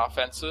top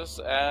offenses,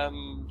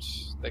 and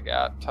they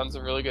got tons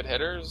of really good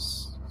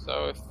hitters.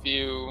 So if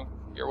you're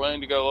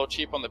willing to go a little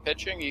cheap on the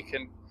pitching, you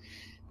can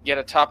get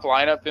a top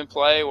lineup in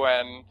play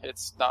when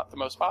it's not the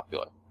most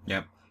popular.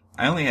 Yep.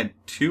 I only had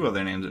 2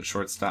 other names at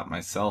shortstop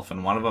myself,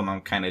 and one of them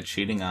I'm kind of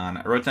cheating on.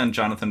 I wrote down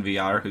Jonathan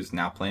Villar, who's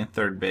now playing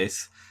third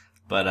base,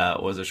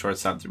 but was a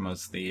shortstop through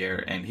most of the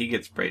year, and he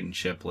gets Braden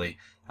Shipley.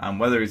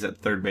 Whether he's at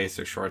third base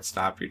or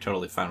shortstop, you're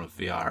totally fine with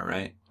Villar,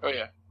 right? Oh,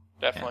 yeah.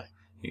 Definitely.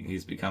 Yeah.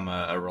 He's become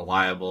a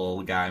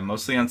reliable guy,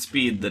 mostly on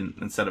speed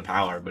instead of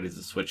power, but he's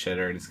a switch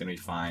hitter, and he's going to be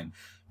fine.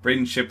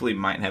 Braden Shipley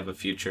might have a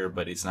future,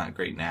 but he's not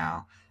great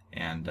now.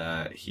 And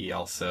he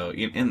also,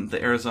 in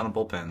the Arizona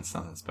bullpen, it's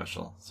nothing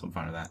special, so I'm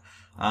fine with that.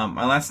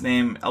 My last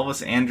name,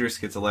 Elvis Andrus,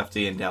 gets a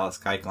lefty, and Dallas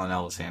Keuchel. And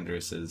Elvis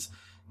Andrus is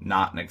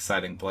not an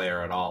exciting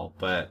player at all,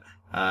 but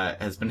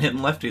has been hitting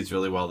lefties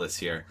really well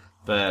this year.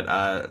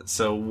 But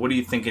so what are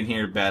you thinking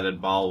here,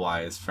 batted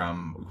ball-wise,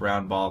 from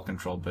ground ball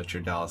control pitcher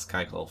Dallas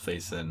Keuchel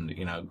facing,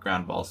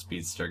 ground ball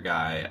speedster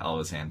guy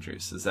Elvis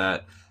Andrus? Does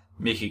that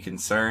make you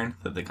concerned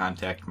that the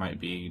contact might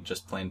be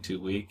just plain too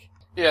weak?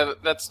 Yeah,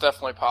 that's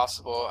definitely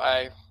possible.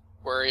 I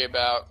worry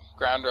about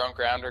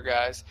grounder-on-grounder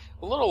guys.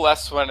 A little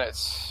less when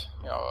it's,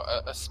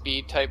 a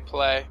speed type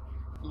play.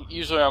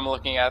 Usually I'm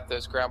looking at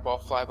those ground ball,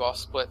 fly ball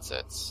splits.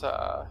 It's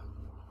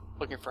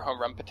looking for home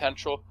run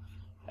potential.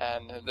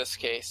 And in this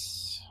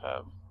case,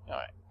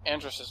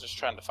 Andrus is just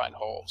trying to find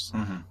holes.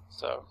 Mm-hmm.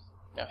 So,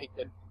 he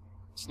could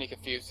sneak a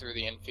few through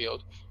the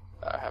infield,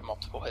 have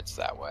multiple hits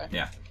that way.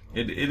 Yeah.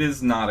 It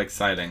is not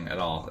exciting at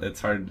all. It's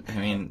hard. I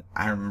mean,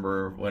 I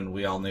remember when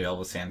we all knew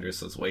Elvis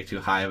Andrus was way too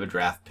high of a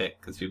draft pick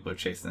because people were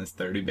chasing his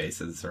 30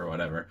 bases or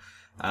whatever.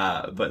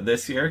 But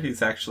this year,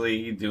 he's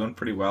actually doing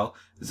pretty well.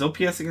 His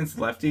OPS against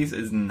lefties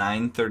is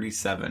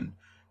 .937.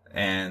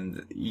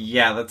 And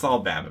yeah, that's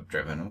all BABIP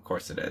driven. Of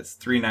course it is.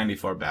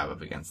 .394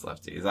 BABIP against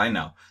lefties. I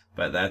know.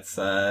 But it's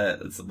a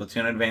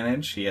platoon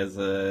advantage. He has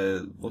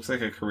looks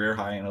like a career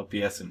high in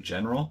OPS in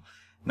general.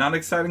 Not an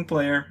exciting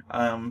player,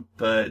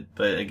 but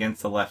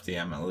against the lefty,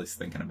 I'm at least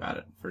thinking about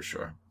it for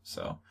sure.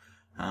 So,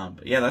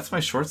 but yeah, that's my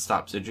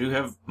shortstop. Did you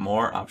have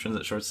more options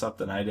at shortstop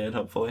than I did,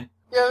 hopefully?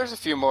 Yeah, there's a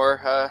few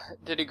more.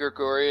 Diddy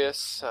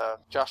Gregorius,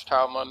 Josh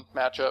Tomlin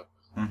matchup,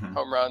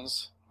 home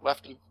runs,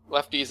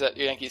 lefties at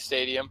Yankee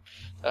Stadium.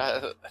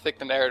 I think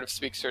the narrative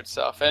speaks for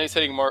itself. And he's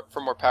hitting for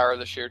more power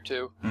this year,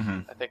 too.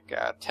 Mm-hmm. I think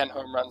 10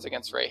 home runs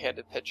against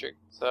right-handed pitching.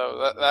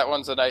 So that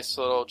one's a nice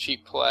little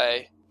cheap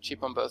play,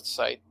 cheap on both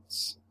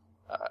sites.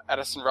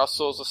 Addison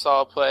Russell's a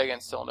solid play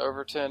against Dylan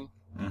Overton.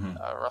 Mm-hmm.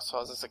 Russell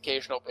has his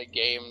occasional big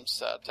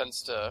games,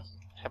 tends to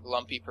have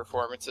lumpy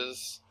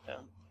performances,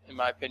 in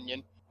my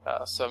opinion.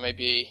 So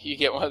maybe you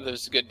get one of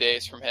those good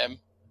days from him.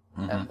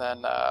 Mm-hmm. And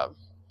then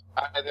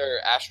either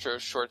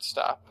Astros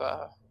shortstop,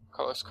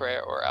 Carlos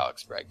Correa, or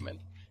Alex Bregman.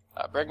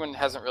 Bregman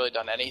hasn't really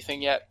done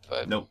anything yet,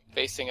 but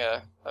facing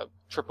a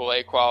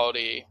AAA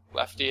quality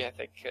lefty, I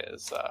think,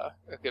 is a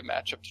good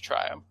matchup to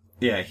try him.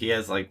 Yeah, he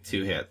has like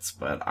 2 hits,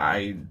 but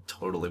I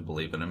totally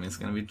believe in him. He's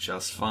going to be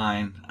just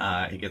fine.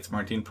 He gets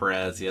Martin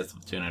Perez. He has the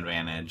platoon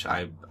advantage.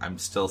 I'm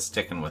still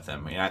sticking with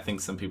him. I mean, I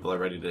think some people are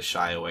ready to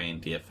shy away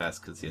in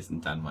DFS because he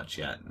hasn't done much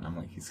yet. And I'm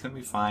like, he's going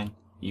to be fine.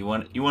 You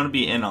want to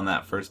be in on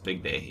that first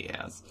big day he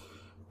has.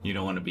 You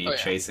don't want to be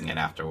chasing it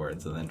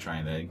afterwards and then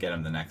trying to get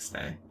him the next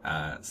day.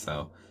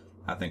 So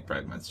I think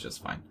Bregman's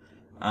just fine.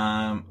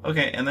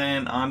 Okay, and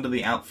then on to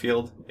the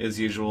outfield. As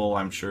usual,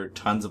 I'm sure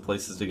tons of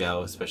places to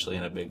go, especially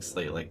in a big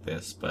slate like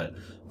this. But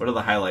what are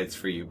the highlights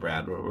for you,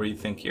 Brad? Where do you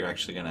think you're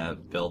actually going to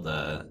build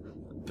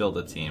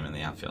a team in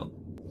the outfield?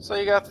 So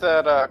you got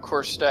that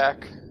core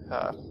stack.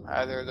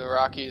 Either the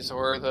Rockies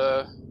or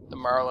the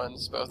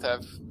Marlins both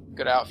have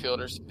good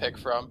outfielders to pick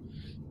from.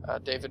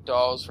 David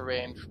Dahl's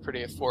remained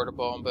pretty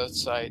affordable on both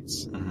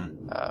sites.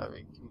 Mm-hmm.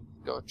 You can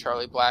go with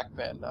Charlie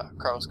Blackmon.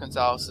 Carlos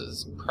Gonzalez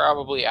is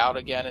probably out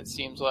again, it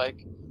seems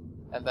like.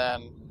 And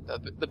then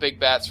the big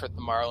bats for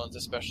the Marlins,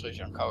 especially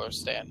Giancarlo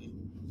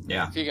Stanton.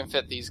 Yeah. If you can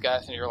fit these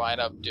guys in your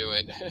lineup, do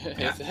it.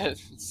 Yeah.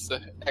 It's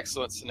an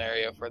excellent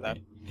scenario for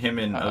them. Him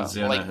and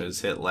Ozuna, who's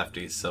hit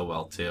lefties so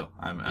well too.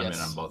 I'm in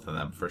on both of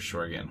them for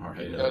sure. Getting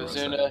Jorge De La Rosa.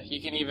 Ozuna, you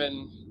can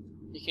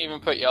even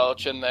put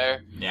Yelich in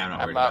there. Yeah, I'm not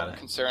worried about about it.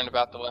 Concerned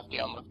about the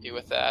lefty on lefty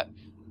with that.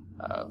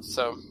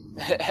 So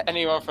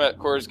anyone from that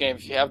Coors game,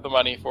 if you have the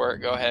money for it,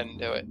 go ahead and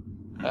do it.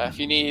 If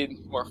you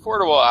need more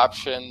affordable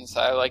options,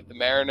 I like the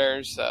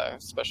Mariners,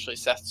 especially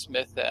Seth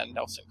Smith and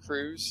Nelson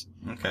Cruz.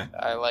 Okay.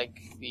 I like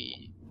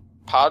the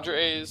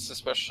Padres,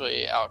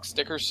 especially Alex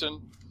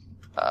Dickerson,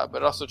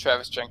 but also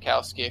Travis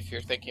Jankowski if you're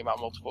thinking about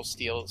multiple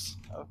steals.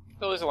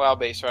 Phillies allow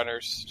base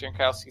runners.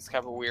 Jankowski's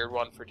kind of a weird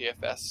one for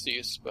DFS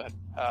use, but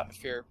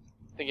if you're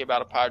thinking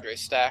about a Padres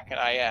stack, and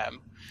I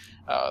am,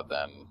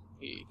 then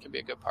he can be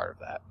a good part of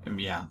that.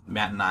 Yeah,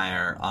 Matt and I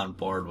are on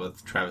board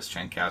with Travis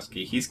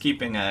Jankowski. He's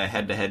keeping a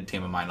head-to-head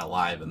team of mine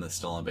alive in the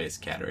stolen base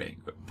category,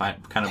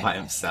 kind of by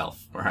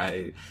himself.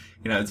 Where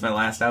it's my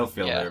last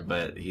outfielder,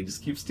 but he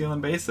just keeps stealing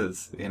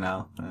bases.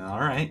 All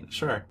right,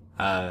 sure.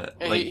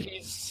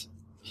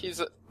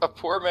 He's a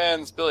poor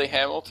man's Billy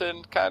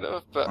Hamilton, kind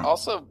of, but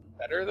also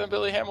better than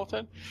Billy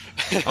Hamilton.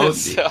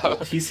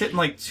 He's hitting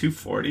like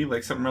 240,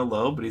 like something real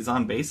low, but he's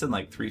on base in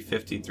like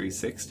 350,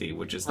 360,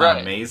 which is not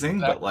amazing,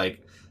 but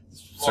like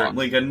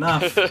certainly good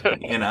enough,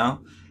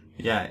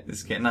 Yeah,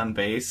 he's getting on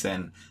base,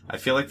 and I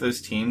feel like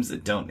those teams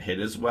that don't hit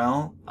as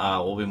well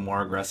will be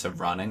more aggressive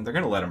running. They're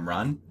going to let him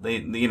run. They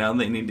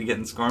need to get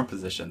in scoring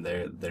position.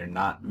 They're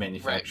not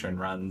manufacturing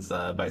runs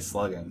by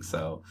slugging,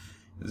 so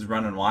he's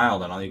running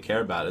wild, and all you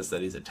care about is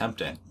that he's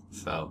attempting.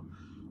 So,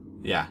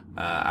 yeah,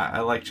 I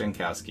like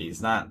Jankowski.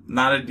 He's not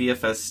a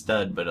DFS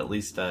stud, but at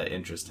least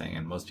interesting,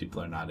 and most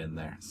people are not in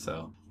there.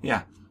 So,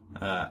 yeah,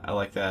 I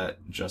like that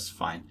just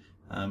fine.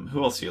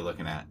 Who else are you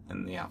looking at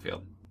in the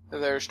outfield?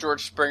 There's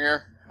George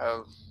Springer.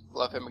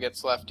 Love him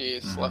against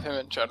lefties. Mhm. Love him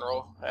in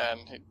general.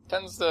 And he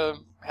tends to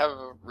have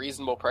a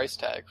reasonable price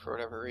tag for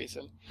whatever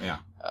reason. Yeah.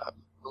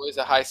 Always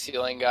a high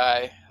ceiling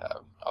guy.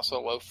 Also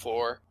a low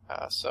floor.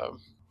 So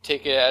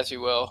take it as you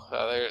will.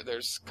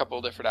 There's a couple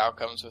of different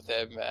outcomes with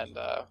him, and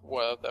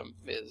one of them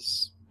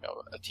is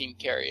a team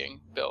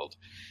carrying build.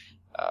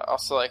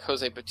 Also like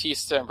Jose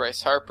Bautista and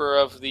Bryce Harper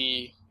of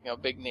the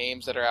big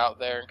names that are out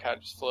there and kind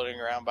of just floating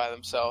around by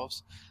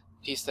themselves.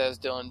 Bautista has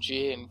Dylan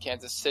G in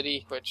Kansas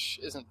City, which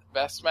isn't the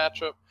best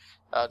matchup,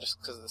 just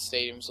because the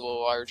stadium's a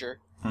little larger.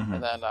 Mm-hmm.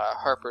 And then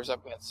Harper's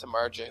up against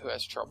Samardzija, who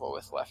has trouble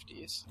with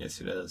lefties. Yes,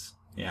 he does.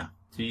 Yeah.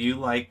 Do you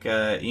like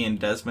Ian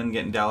Desmond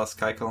getting Dallas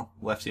Keuchel,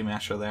 lefty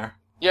masher there?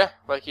 Yeah,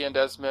 like Ian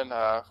Desmond.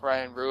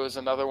 Ryan Rue is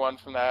another one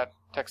from that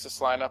Texas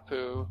lineup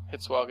who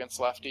hits well against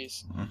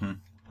lefties. Mm-hmm.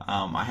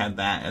 I had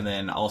that, and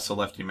then also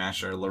lefty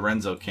masher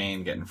Lorenzo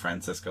Cain getting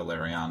Francisco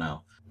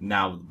Liriano.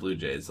 Now with the Blue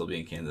Jays, they'll be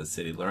in Kansas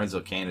City.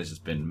 Lorenzo Cain has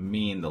just been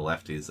mean to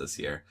lefties this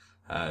year.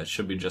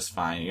 Should be just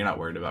fine. You're not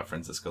worried about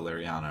Francisco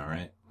Liriano,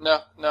 right?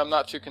 No, I'm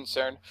not too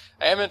concerned.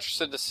 I am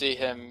interested to see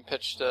him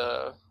pitch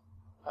to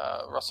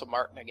Russell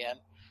Martin again.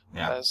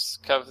 Yeah. That's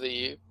kind of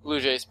the Blue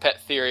Jays'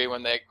 pet theory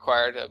when they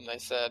acquired him. They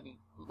said,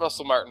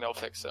 Russell Martin will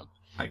fix him.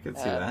 I could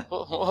see that.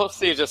 We'll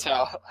see just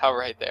how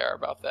right they are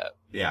about that.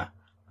 Yeah.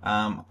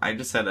 I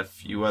just had a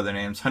few other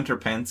names. Hunter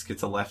Pence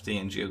gets a lefty,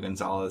 and Gio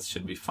Gonzalez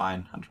should be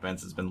fine. Hunter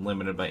Pence has been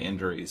limited by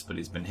injuries, but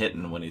he's been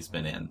hitting when he's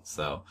been in,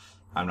 so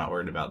I'm not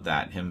worried about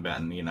that. Him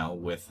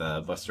betting, with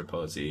Buster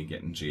Posey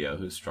getting Gio,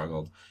 who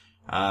struggled.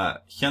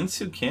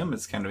 Hyun-Soo Kim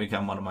has kind of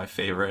become one of my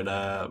favorite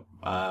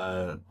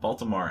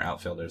Baltimore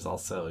outfielders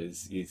also.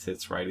 He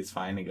hits right, he's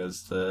fine. He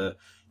goes to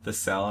the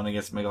cell, and he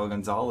gets Miguel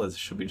Gonzalez.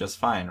 Should be just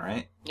fine,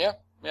 right? Yeah,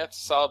 it's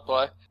a solid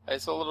play.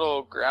 It's a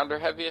little grounder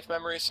heavy if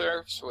memory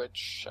serves,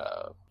 which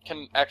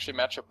can actually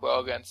match up well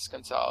against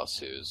Gonzalez,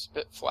 who's a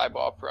bit fly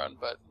ball prone,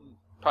 but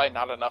probably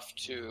not enough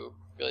to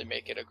really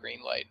make it a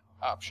green light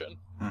option.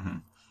 Mm-hmm.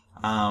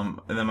 And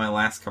then my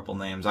last couple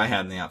names I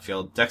had in the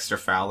outfield. Dexter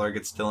Fowler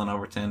gets Dylan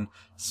Overton.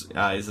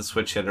 He's a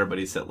switch hitter, but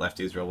he's hit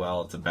lefties real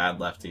well. It's a bad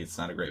lefty. It's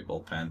not a great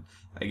bullpen.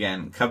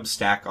 Again, Cubs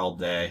stack all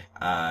day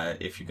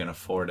if you can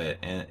afford it.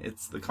 And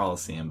it's the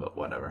Coliseum, but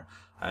whatever.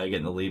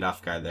 Getting the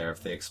leadoff guy there,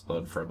 if they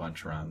explode for a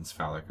bunch of runs,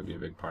 Fowler could be a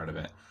big part of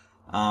it.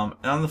 And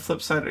on the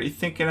flip side, are you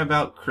thinking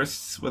about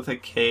Chris with a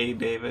K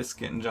Davis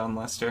getting John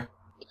Lester?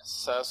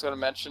 Yes, I was going to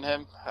mention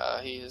him.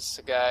 He's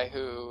a guy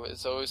who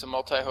is always a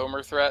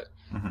multi-homer threat.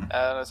 Mm-hmm.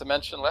 And as I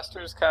mentioned, Lester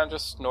is kind of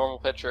just normal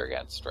pitcher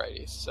against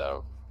righties.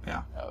 So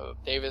yeah,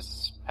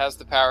 Davis has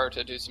the power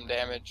to do some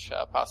damage,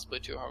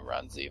 possibly 2 home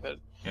runs even.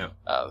 Yep.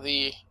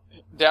 The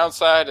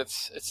downside,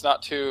 it's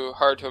not too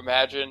hard to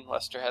imagine.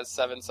 Lester has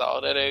 7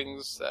 solid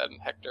innings, then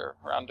Hector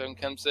Rondon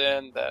comes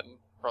in, then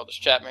Aroldis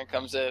Chapman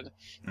comes in,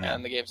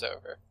 and the game's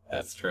over.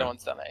 That's true. No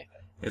one's done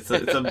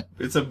anything.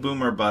 It's a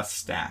boomer bust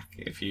stack.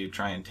 If you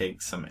try and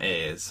take some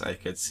A's, I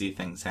could see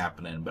things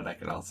happening, but I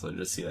could also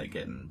just see that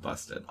getting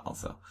busted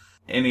also.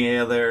 Any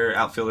other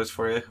outfielders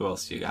for you? Who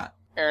else you got?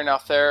 Aaron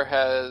Altherr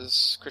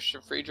has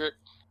Christian Friedrich.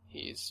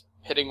 He's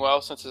hitting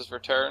well since his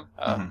return,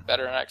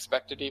 better than I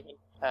expected even,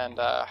 and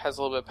has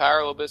a little bit of power,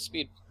 a little bit of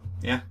speed.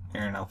 Yeah,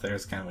 Aaron Altherr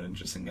is kind of an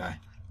interesting guy,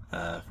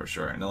 for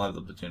sure, and he'll have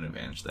the platoon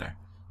advantage there.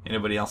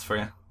 Anybody else for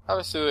you?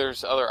 Obviously,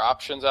 there's other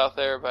options out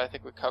there, but I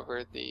think we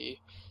covered the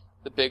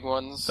big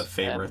ones, the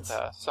favorites,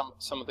 and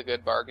some of the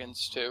good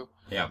bargains too.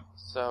 Yeah.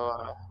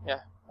 So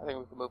I think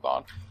we can move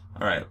on.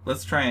 All right,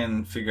 let's try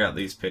and figure out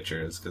these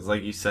pitchers because,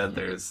 like you said,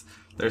 there's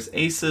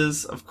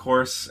aces, of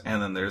course,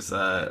 and then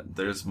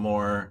there's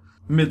more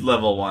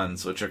mid-level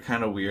ones, which are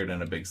kind of weird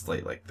in a big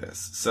slate like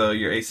this. So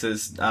your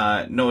aces,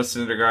 Noah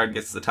Syndergaard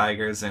gets the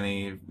Tigers.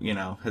 Any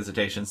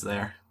hesitations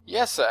there?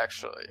 Yes,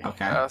 actually.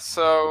 Okay.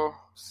 So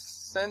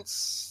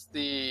since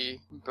the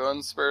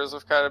Bone Spurs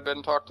have kind of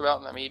been talked about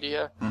in the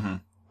media,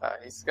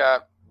 he's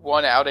got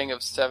 1 outing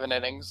of 7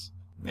 innings.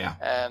 Yeah.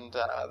 And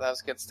that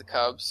was against the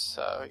Cubs.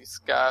 He's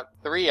got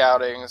 3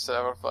 outings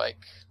out of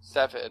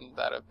 7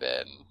 that have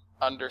been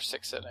under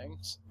 6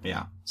 innings.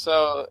 Yeah.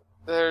 So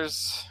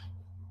there's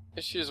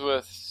issues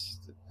with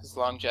his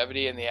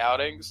longevity in the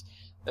outings.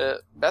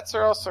 Mets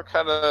are also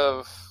kind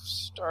of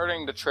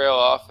starting to trail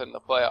off in the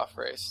playoff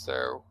race.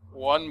 They're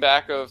 1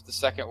 back of the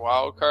second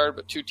wild card,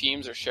 but 2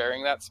 teams are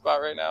sharing that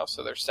spot right now,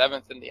 so they're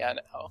 7th in the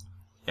NL.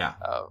 Yeah.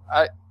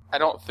 I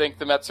don't think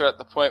the Mets are at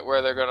the point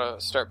where they're going to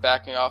start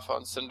backing off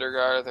on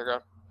Syndergaard. They're going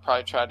to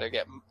probably try to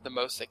get the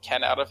most they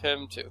can out of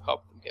him to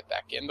help them get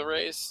back in the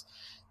race.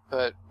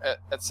 But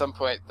at some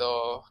point,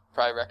 they'll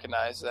probably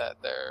recognize that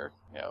they're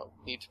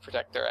need to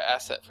protect their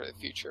asset for the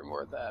future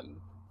more than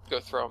go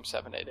throw him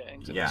 7-8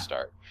 innings at the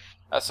start.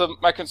 So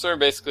my concern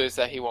basically is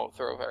that he won't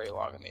throw very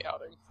long in the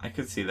outing. I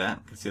could see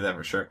that.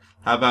 For sure.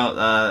 How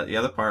about the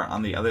other part?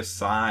 On the other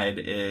side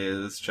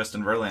is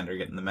Justin Verlander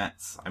getting the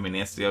Mets. I mean, he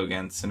has to go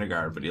against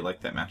Syndergaard, but do you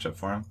like that matchup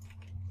for him?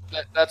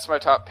 That's my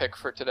top pick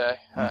for today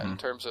in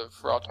terms of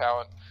raw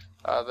talent.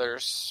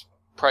 There's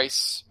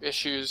price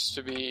issues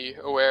to be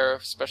aware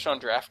of, especially on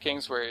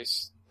DraftKings, where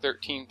he's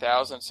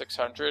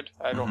 13,600.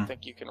 I don't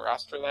think you can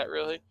roster that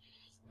really.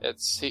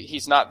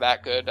 He's not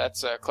that good.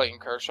 That's a Clayton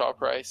Kershaw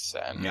price,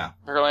 and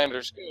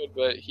Verlander's good,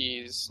 but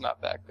he's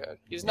not that good.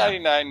 He's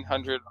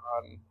 9,900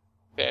 on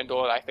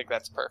FanDuel, and I think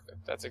that's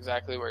perfect. That's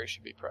exactly where he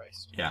should be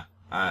priced. Yeah,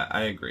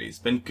 I agree. He's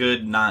been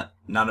good, not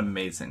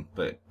amazing,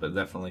 but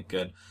definitely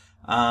good.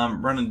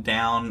 Running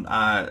down,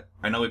 I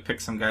know we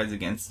picked some guys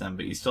against them,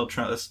 but you still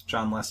trust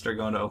John Lester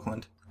going to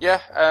Oakland?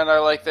 Yeah, and I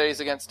like that he's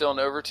against Dylan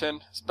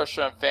Overton,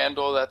 especially on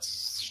FanDuel. That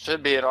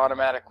should be an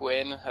automatic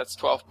win. That's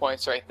 12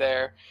 points right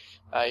there.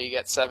 You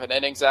get 7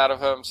 innings out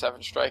of him,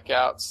 7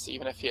 strikeouts.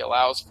 Even if he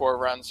allows 4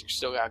 runs, you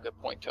still got a good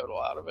point total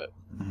out of it.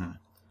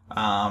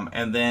 Mm-hmm.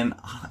 And then,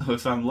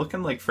 if I'm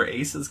looking like for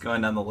aces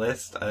going down the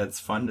list, it's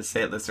fun to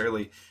say it this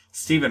early.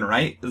 Stephen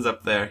Wright is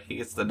up there. He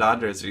gets the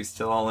Dodgers. Are you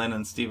still all in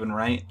on Stephen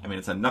Wright? I mean,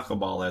 it's a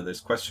knuckleballer.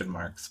 There's question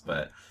marks,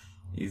 but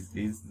he's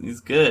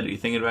good. Are you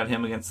thinking about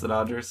him against the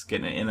Dodgers,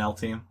 getting an NL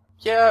team?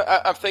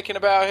 Yeah, I'm thinking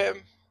about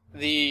him.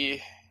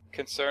 The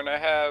concern I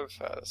have,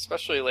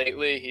 especially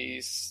lately, he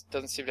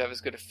doesn't seem to have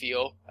as good a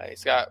feel.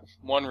 He's got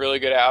one really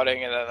good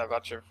outing and then a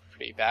bunch of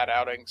pretty bad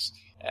outings.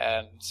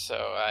 And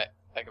so,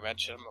 like I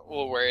mentioned, I'm a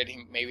little worried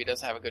he maybe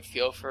doesn't have a good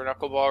feel for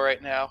knuckleball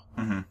right now.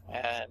 Mm-hmm.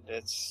 And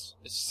it's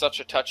such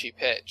a touchy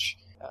pitch.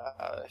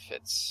 If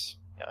it's,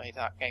 he's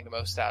not getting the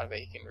most out of it,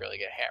 he can really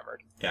get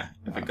hammered. Yeah,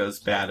 if it goes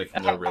bad, it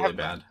can go really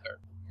bad.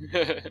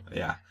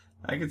 Yeah,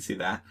 I can see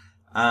that.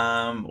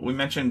 We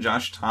mentioned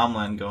Josh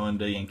Tomlin going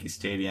to Yankee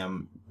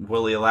Stadium.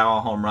 Will he allow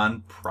a home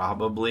run?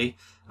 Probably.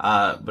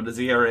 But his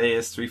ERA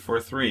is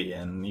 3.43,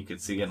 and you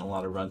could see getting a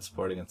lot of run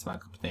support against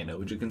Michael Pineda.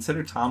 Would you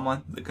consider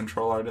Tomlin the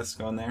control artist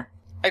going there?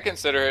 I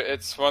consider it.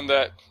 It's one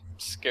that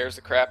scares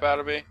the crap out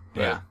of me.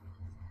 Yeah.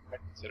 I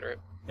consider it.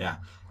 Yeah.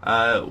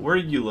 Where are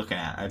you looking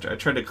at? I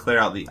tried to clear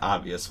out the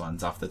obvious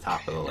ones off the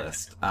top of the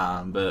list.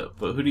 But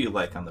who do you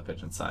like on the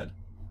pitching side?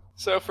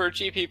 So for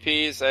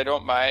GPPs, I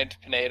don't mind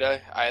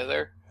Pineda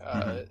either.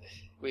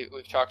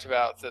 We've talked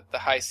about the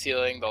high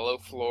ceiling, the low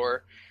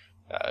floor.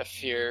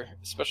 If you're,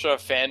 especially on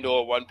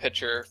FanDuel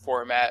one-pitcher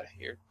format,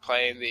 you're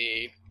playing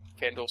the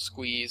FanDuel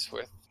squeeze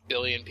with a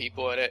billion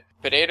people in it.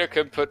 Pineda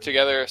could put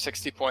together a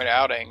 60-point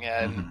outing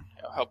and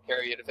help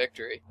carry you to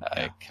victory.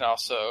 It can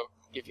also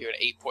give you an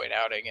 8-point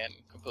outing and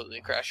completely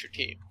crash your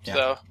team. Yeah.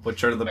 So,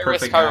 which are the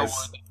perfect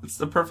guys? It's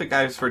the perfect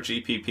guys for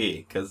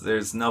GPP because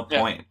there's no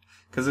point.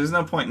 Because there's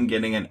no point in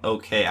getting an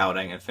okay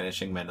outing and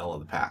finishing middle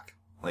of the pack.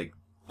 Like,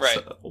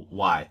 so,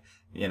 why?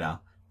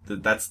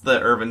 That's the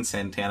Irvin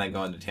Santana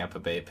going to Tampa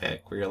Bay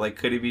pick, where you're like,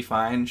 could he be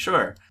fine?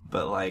 Sure.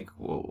 But, like,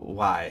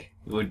 why?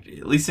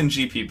 At least in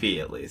GPP,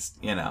 at least,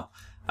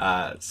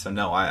 So,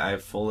 no, I'm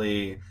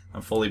fully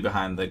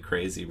behind the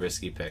crazy,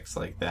 risky picks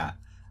like that,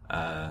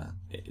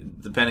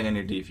 depending on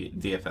your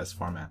DFS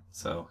format.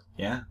 So,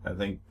 yeah, I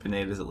think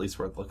Pineda's at least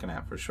worth looking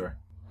at for sure.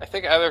 I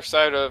think either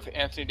side of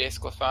Anthony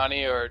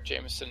DeSclafani or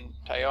Jameson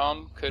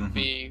Taillon could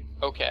be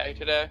okay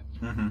today.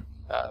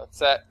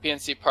 It's at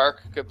PNC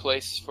Park, good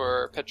place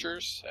for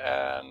pitchers,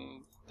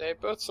 and they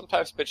both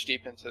sometimes pitch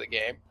deep into the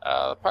game.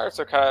 The Pirates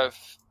are kind of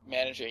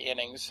managing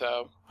innings,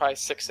 so probably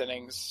 6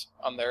 innings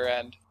on their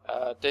end.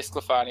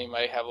 DeSclafani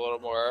might have a little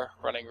more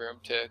running room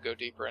to go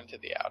deeper into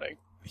the outing.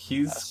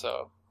 He's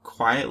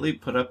quietly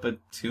put up a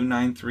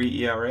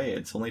 2.93 ERA.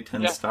 It's only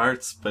 10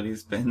 starts, but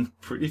he's been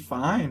pretty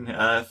fine.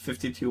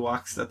 52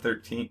 walks to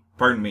 13.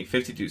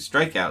 52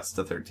 strikeouts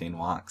to 13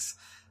 walks.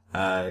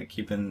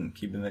 Keeping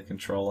the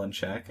control in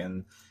check,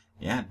 and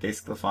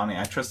DeSclafani,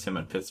 I trust him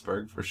at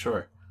Pittsburgh for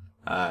sure.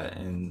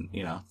 And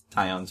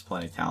Taillon's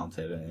plenty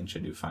talented and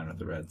should do fine with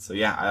the Reds. So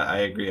I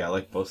agree. I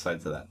like both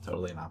sides of that.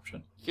 Totally an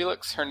option.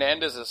 Felix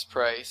Hernandez's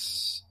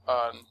price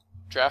on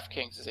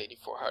DraftKings is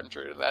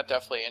 8,400. That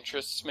definitely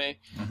interests me.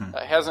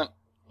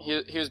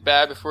 He was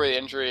bad before the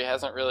injury. He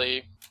hasn't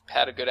really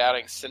had a good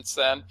outing since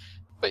then,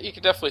 but you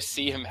can definitely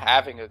see him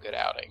having a good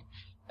outing.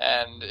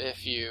 And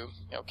if you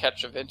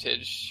catch a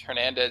vintage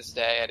Hernandez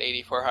day at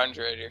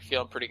 8,400, you're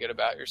feeling pretty good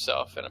about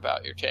yourself and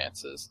about your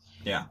chances.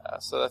 Yeah.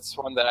 So that's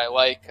one that I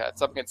like.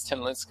 It's up against Tim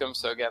Lincecum,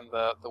 so again,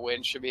 the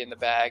win should be in the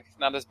bag.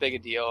 Not as big a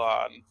deal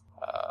on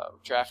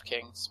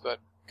DraftKings, but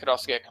could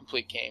also get a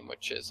complete game,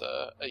 which is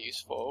a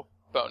useful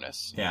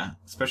bonus. Yeah,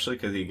 especially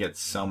because he gets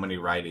so many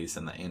righties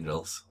in the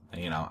Angels.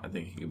 I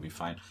think he could be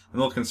fine. I'm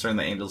a little concerned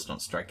the Angels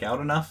don't strike out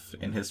enough,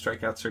 and his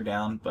strikeouts are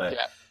down, but...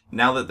 Yeah.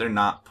 Now that they're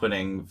not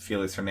putting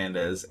Felix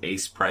Hernandez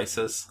ace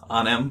prices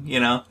on him,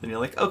 then you're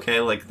like,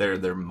 okay, like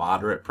they're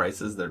moderate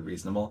prices, they're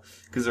reasonable.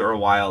 Because there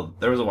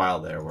was a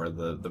while there where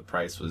the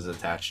price was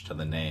attached to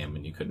the name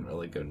and you couldn't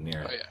really go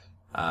near it.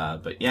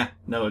 But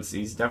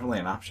he's definitely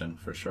an option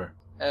for sure.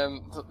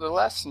 And the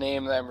last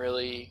name that I'm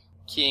really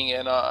keying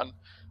in on,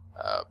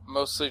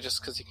 mostly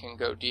just because he can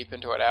go deep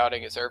into an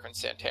outing, is Irvin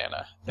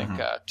Santana. I think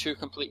 2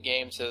 complete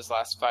games his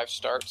last 5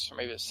 starts, or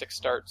maybe 6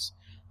 starts,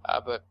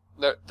 but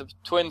the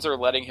Twins are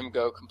letting him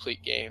go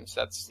complete games.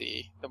 That's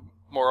the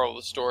moral of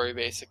the story,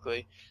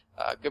 basically.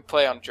 Good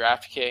play on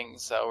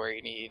DraftKings, where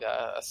you need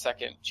a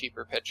second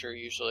cheaper pitcher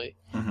usually,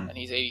 and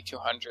he's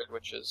 8,200,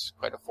 which is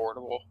quite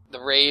affordable.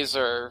 The Rays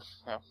are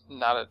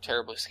not a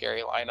terribly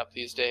scary lineup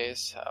these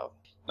days.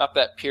 Not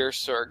that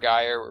Pierce or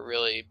Geyer were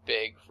really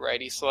big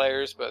righty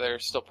slayers, but they're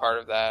still part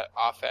of that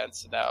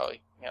offense. And now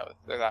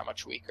they're that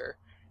much weaker.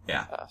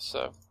 Yeah.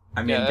 So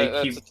I mean,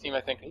 that's a team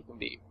I think he can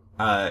beat.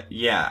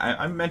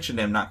 I mentioned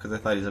him not because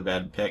I thought he's a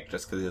bad pick,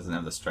 just because he doesn't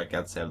have the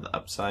strikeouts to have the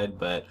upside,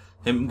 but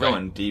him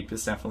going deep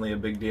is definitely a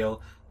big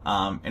deal.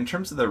 In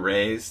terms of the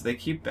Rays, they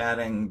keep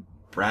batting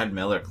Brad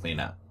Miller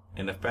cleanup.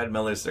 And if Brad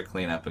Miller's their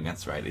cleanup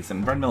against righties,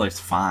 and Brad Miller's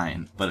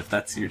fine, but if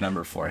that's your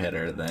number 4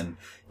 hitter, then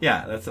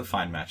yeah, that's a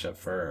fine matchup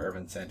for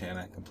Irvin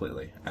Santana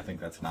completely. I think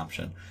that's an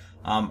option.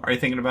 Are you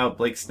thinking about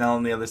Blake Snell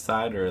on the other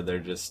side, or are there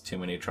just too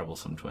many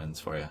troublesome Twins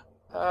for you?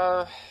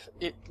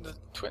 The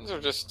Twins are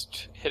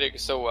just hitting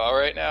so well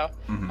right now.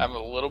 I'm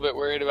a little bit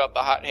worried about the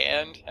hot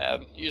hand.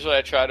 Usually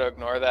I try to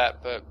ignore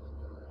that, but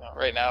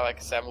right now, like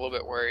I said, I'm a little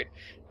bit worried.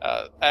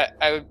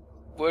 I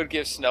would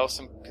give Snell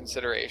some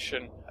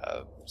consideration.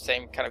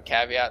 Same kind of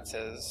caveats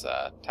as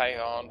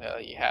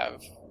Taillon. You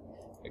have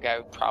a guy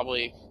with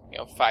probably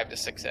 5 to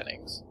 6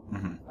 innings.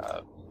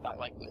 Not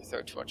likely to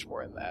throw too much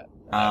more than that.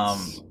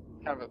 That's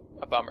kind of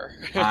a bummer.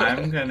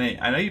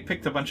 I know you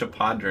picked a bunch of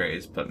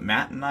Padres, but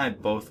Matt and I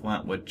both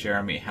went with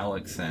Jeremy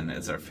Hellickson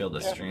as our Field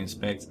of Streams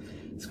picks.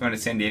 He's going to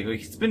San Diego.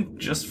 He's been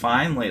just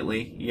fine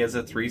lately. He has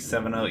a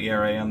 3.70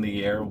 ERA on the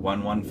year,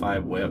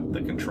 1.15 WHIP.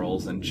 The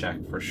control's in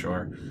check for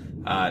sure.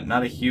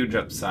 Not a huge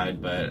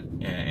upside, but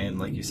and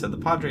like you said, the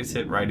Padres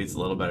hit righties a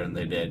little better than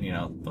they did.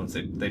 Once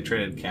they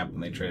traded Kemp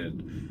and they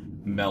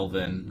traded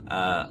Melvin.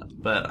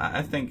 But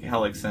I think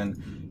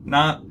Hellickson,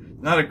 not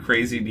a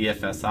crazy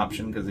DFS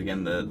option because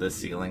again the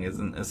ceiling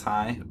isn't as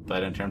high.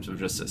 But in terms of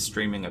just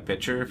streaming a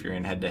pitcher, if you're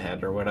in head to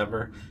head or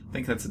whatever, I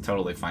think that's a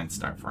totally fine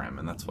start for him,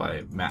 and that's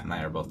why Matt and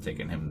I are both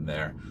taking him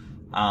there.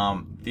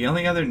 The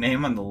only other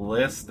name on the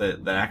list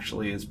that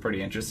actually is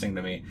pretty interesting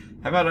to me,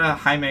 how about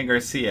Jaime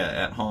Garcia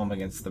at home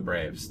against the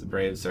Braves? The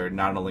Braves are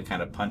not only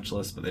kind of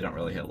punchless, but they don't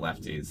really hit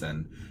lefties.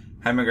 And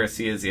Jaime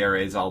Garcia's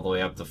ERA is all the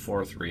way up to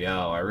 4.30.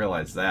 I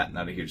realize that,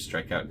 not a huge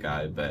strikeout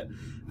guy, but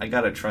I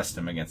gotta trust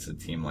him against a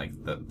team like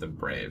the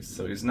Braves.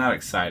 So he's not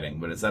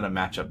exciting, but is that a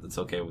matchup that's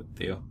okay with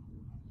you?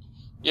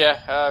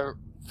 Yeah,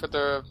 for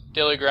the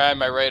Daily Grind,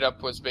 my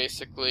write-up was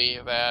basically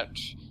that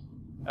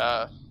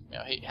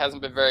he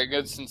hasn't been very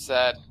good since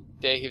that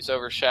day he was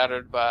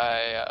overshadowed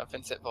by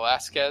Vincent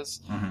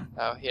Velasquez.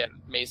 He had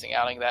an amazing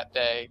outing that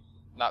day,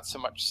 not so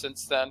much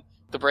since then.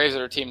 The Braves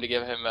are a team to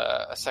give him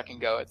a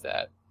second go at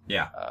that.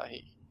 Yeah.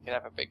 He can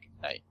have a big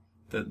night.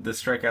 The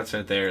strikeouts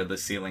are there, the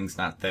ceiling's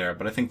not there,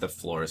 but I think the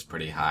floor is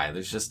pretty high.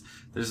 There's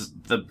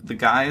the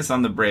guys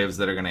on the Braves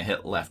that are going to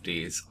hit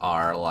lefties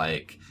are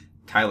like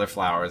Tyler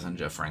Flowers and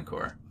Jeff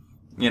Francoeur.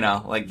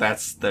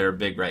 That's their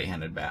big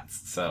right-handed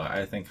bats. So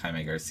I think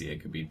Jaime Garcia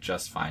could be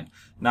just fine.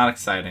 Not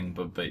exciting,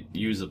 but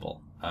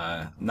usable.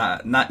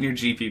 Not your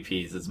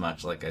GPPs as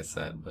much, like I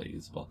said, but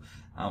usable.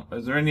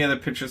 Is there any other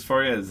pitchers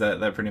for you? Is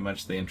that pretty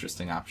much the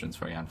interesting options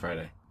for you on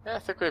Friday? Yeah, I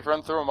think we've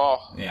run through them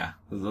all. Yeah,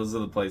 those are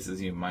the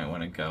places you might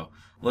want to go.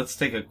 Let's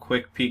take a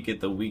quick peek at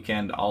the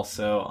weekend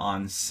also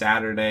on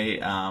Saturday.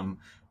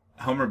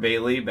 Homer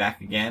Bailey back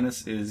again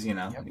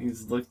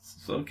he's looked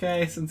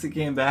okay since he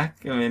came back.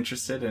 I'm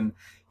interested, and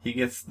he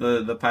gets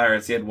the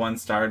Pirates. He had one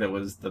start. It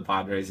was the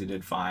Padres. He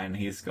did fine.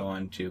 He's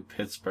going to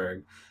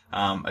Pittsburgh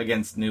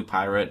against new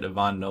Pirate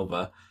Ivan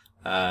Nova.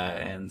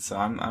 And so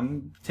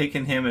I'm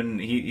taking him,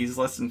 and he's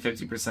less than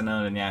 50%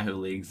 owned in Yahoo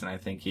leagues, and I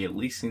think he at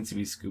least needs to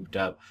be scooped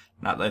up.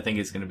 Not that I think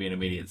he's going to be an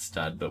immediate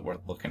stud, but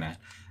worth looking at.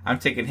 I'm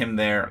taking him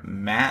there.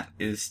 Matt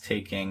is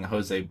taking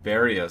Jose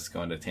Berrios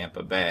going to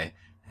Tampa Bay,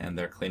 and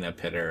their cleanup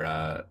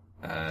hitter,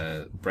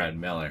 Brad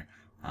Miller.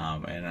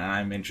 And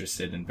I'm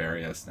interested in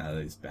Berrios now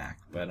that he's back.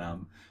 But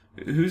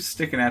who's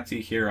sticking out to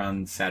you here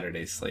on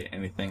Saturday's slate?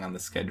 Anything on the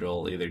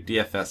schedule, either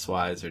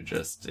DFS-wise or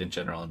just in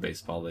general in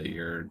baseball, that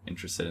you're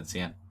interested in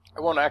seeing?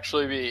 I won't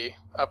actually be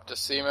up to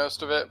see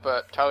most of it,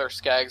 but Tyler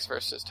Skaggs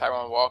versus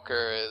Taijuan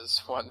Walker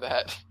is one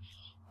that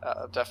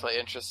definitely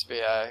interests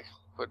me. I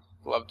would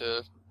love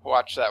to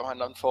watch that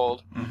one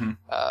unfold.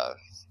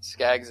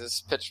 Skaggs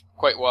has pitched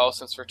quite well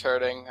since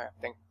returning. I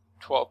think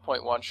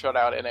 12.1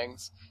 shutout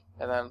innings.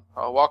 And then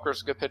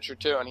Walker's a good pitcher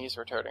too, and he's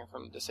returning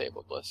from the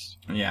disabled list.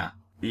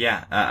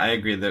 Yeah, I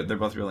agree. They're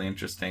both really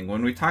interesting.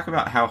 When we talk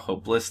about how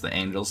hopeless the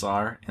Angels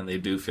are, and they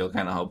do feel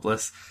kind of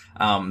hopeless,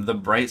 the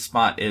bright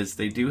spot is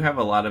they do have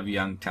a lot of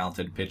young,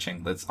 talented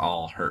pitching that's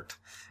all hurt.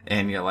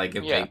 And you're like,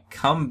 if they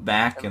come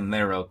back and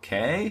they're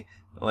okay,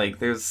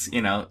 there's,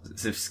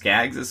 if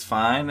Skaggs is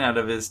fine out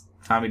of his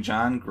Tommy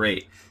John,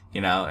 great.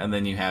 And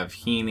then you have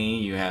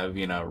Heaney, you have,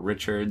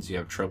 Richards, you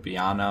have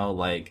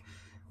Tropiano,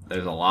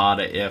 there's a lot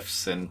of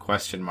ifs and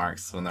question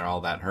marks when they're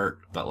all that hurt.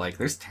 But,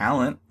 there's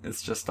talent.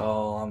 It's just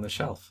all on the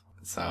shelf.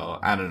 So,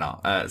 I don't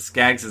know.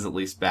 Skaggs is at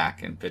least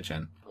back and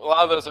pitching. A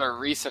lot of those are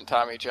recent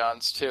Tommy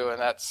Johns, too, and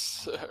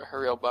that's a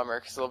real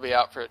bummer because they'll be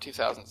out for a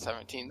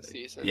 2017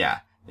 season. Yeah.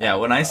 Yeah,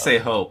 when I say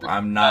hope,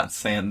 I'm not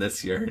saying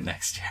this year or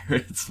next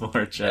year. It's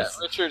more just...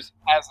 Yeah, Richards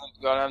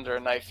hasn't gone under a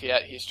knife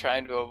yet. He's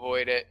trying to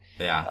avoid it.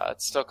 Yeah.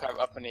 It's still kind of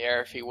up in the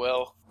air if he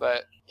will,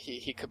 but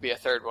he could be a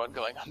third one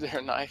going under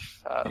a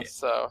knife.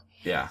 So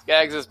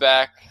Skaggs is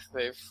back.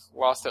 They've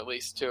lost at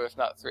least 2, if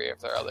not 3,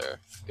 of their other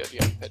good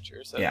young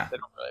pitchers. And they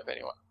don't really have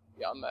anyone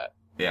beyond that.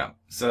 Yeah.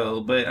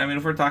 So, but, I mean,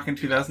 if we're talking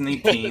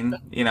 2018,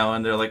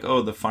 and they're like,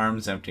 oh, the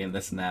farm's empty and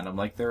this and that, I'm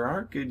like, there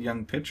are good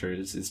young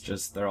pitchers. It's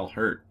just they're all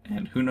hurt,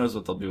 and who knows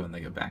what they'll do when they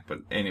get back.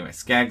 But anyway,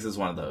 Skaggs is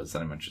one of those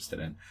that I'm interested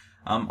in.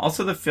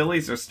 Also, the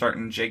Phillies are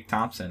starting. Jake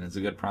Thompson is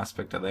a good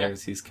prospect of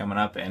theirs. He's coming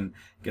up and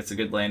gets a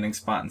good landing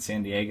spot in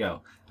San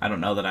Diego. I don't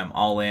know that I'm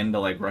all in to,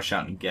 rush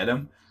out and get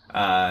him,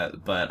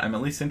 but I'm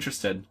at least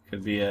interested.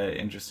 Could be an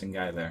interesting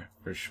guy there,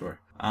 for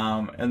sure.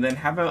 And then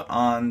how about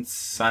on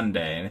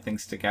Sunday? Anything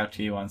stick out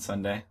to you on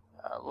Sunday?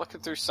 Looking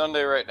through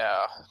Sunday right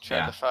now,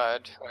 trying to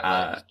find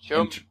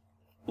Joe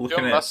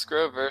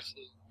Musgrove versus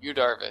Yu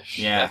Darvish.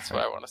 Yeah, that's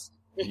what I want to see.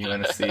 You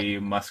want to see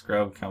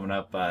Musgrove coming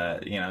up?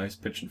 He's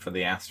pitching for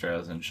the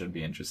Astros and should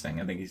be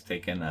interesting. I think he's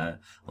taken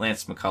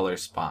Lance McCullers'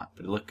 spot,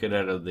 but he looked good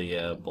out of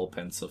the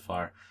bullpen so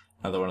far.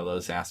 Another one of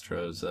those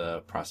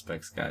Astros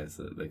prospects guys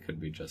that they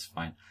could be just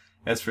fine.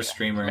 As for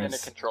streamers, and a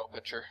control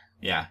pitcher.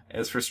 Yeah,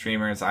 as for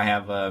streamers, I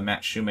have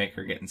Matt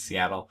Shoemaker getting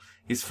Seattle.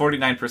 He's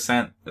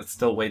 49%. That's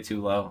still way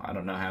too low. I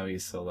don't know how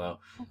he's so low.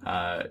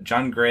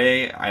 John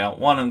Gray, I don't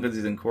want him because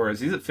he's in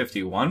Coors. He's at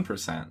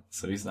 51%,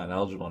 so he's not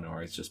eligible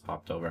anymore. He's just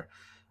popped over.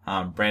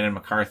 Brandon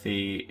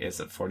McCarthy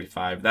is at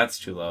 45. That's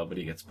too low, but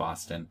he gets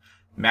Boston.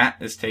 Matt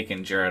is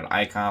taking Jared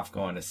Eichhoff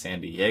going to San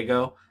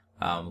Diego.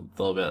 A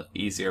little bit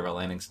easier of a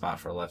landing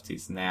spot for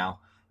lefties now.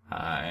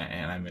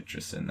 And I'm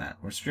interested in that.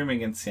 We're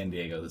streaming in San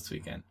Diego this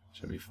weekend.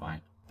 Should be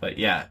fine. But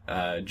yeah,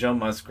 Joe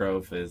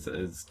Musgrove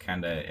is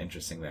kind of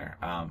interesting there.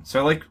 So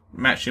I like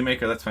Matt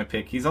Shoemaker. That's my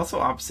pick. He's also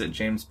opposite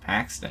James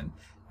Paxton.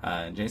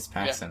 James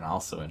Paxton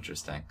also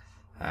interesting.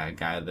 A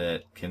guy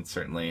that can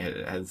certainly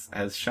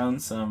has shown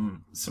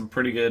some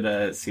pretty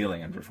good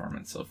ceiling and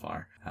performance so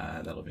far.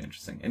 That'll be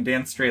interesting. And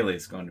Dan Straley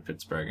is going to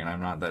Pittsburgh, and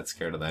I'm not that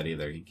scared of that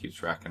either. He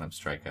keeps racking up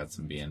strikeouts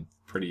and being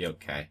pretty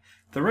okay.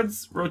 The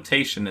Reds'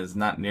 rotation is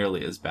not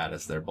nearly as bad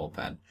as their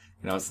bullpen.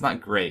 It's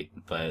not great,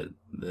 but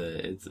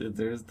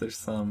there's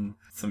some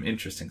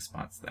interesting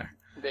spots there.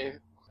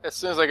 As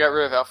soon as I got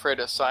rid of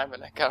Alfredo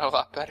Simon, it got a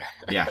lot better.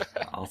 Yeah,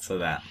 also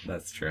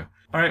that's true.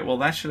 All right, well,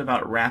 that should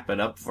about wrap it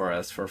up for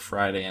us for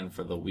Friday and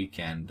for the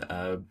weekend.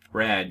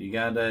 Brad, you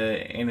got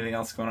anything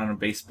else going on in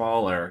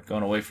baseball or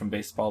going away from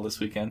baseball this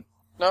weekend?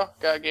 No,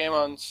 got a game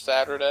on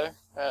Saturday,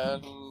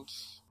 and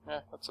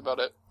that's about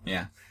it.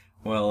 Yeah.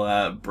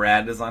 Well,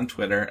 Brad is on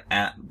Twitter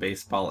at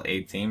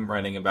BaseballAteam,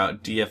 writing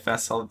about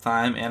DFS all the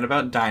time and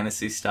about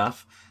Dynasty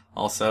stuff.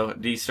 Also,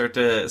 do you start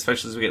to,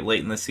 especially as we get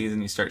late in the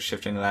season, you start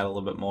shifting to that a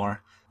little bit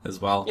more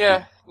as well?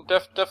 Yeah,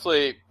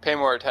 definitely pay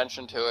more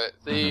attention to it.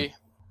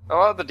 A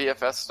lot of the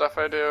DFS stuff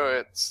I do,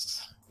 it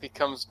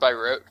becomes by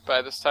rote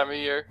by this time of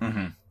year.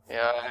 Mm-hmm.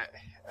 Yeah,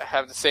 I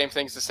have the same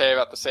things to say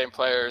about the same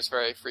players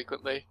very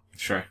frequently.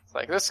 Sure. It's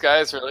like, this guy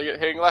is really good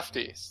at hitting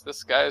lefties.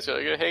 This guy is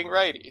really good at hitting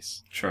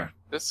righties. Sure.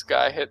 This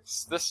guy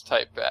hits this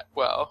type bat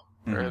well.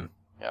 Mm-hmm.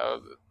 Or,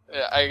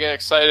 I get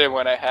excited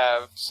when I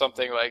have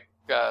something like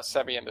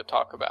Semien to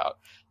talk about,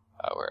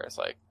 where it's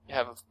like you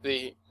have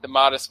the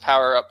modest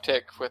power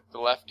uptick with the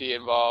lefty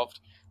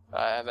involved,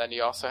 and then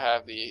you also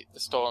have the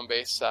stolen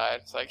base side.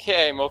 It's like,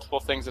 hey,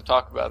 multiple things to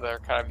talk about that are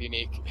kind of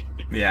unique.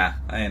 Yeah,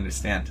 I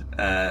understand.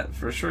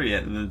 For sure, yeah,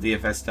 the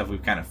DFS stuff,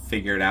 we've kind of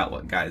figured out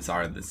what guys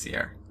are this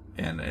year.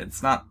 And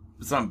it's not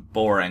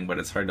boring, but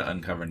it's hard to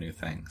uncover new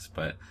things.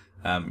 But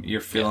you're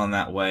feeling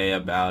that way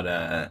about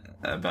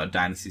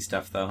Dynasty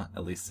stuff, though?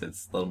 At least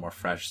it's a little more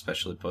fresh,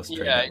 especially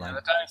post-trade deadline. Yeah,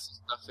 the Dynasty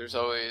stuff, there's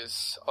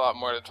always a lot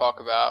more to talk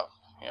about.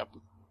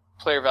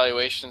 Player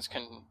valuations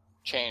can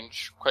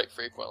change quite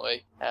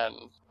frequently,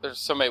 and there's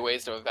so many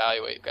ways to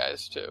evaluate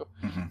guys, too.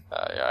 Mm-hmm.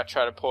 I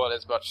try to pull in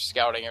as much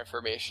scouting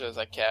information as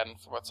I can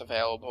for what's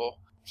available.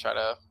 Try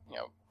to,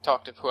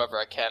 talk to whoever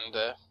I can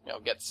to,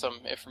 get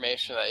some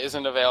information that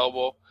isn't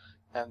available.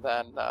 And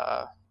then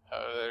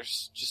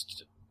there's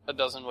just a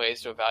dozen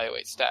ways to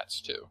evaluate stats,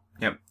 too.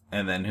 Yep.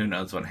 And then who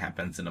knows what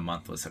happens in a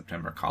month with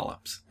September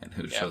call-ups and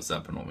who shows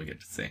up and what we get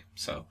to see.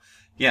 So,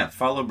 yeah,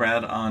 follow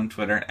Brad on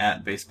Twitter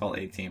at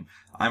BaseballAteam.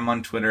 I'm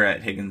on Twitter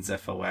at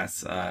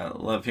HigginsFOS.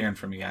 Love hearing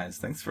from you guys.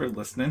 Thanks for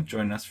listening.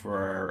 Join us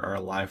for our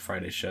live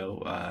Friday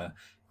show.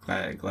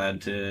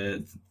 Glad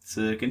to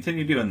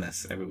continue doing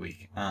this every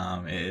week.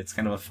 It's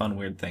kind of a fun,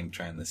 weird thing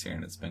trying this year,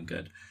 and it's been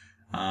good.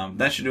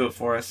 That should do it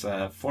for us.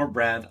 For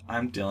Brad,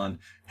 I'm Dylan.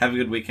 Have a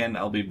good weekend.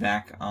 I'll be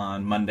back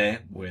on Monday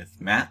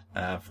with Matt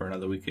for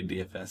another week of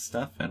DFS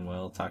stuff, and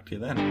we'll talk to you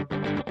then.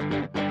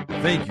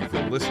 Thank you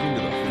for listening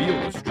to the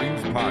Field of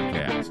Streams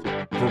podcast.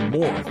 For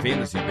more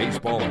fantasy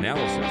baseball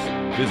analysis,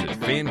 visit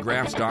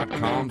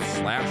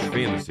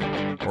fangraphs.com/fantasy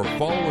or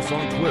follow us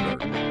on Twitter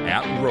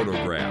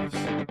 @Rotographs.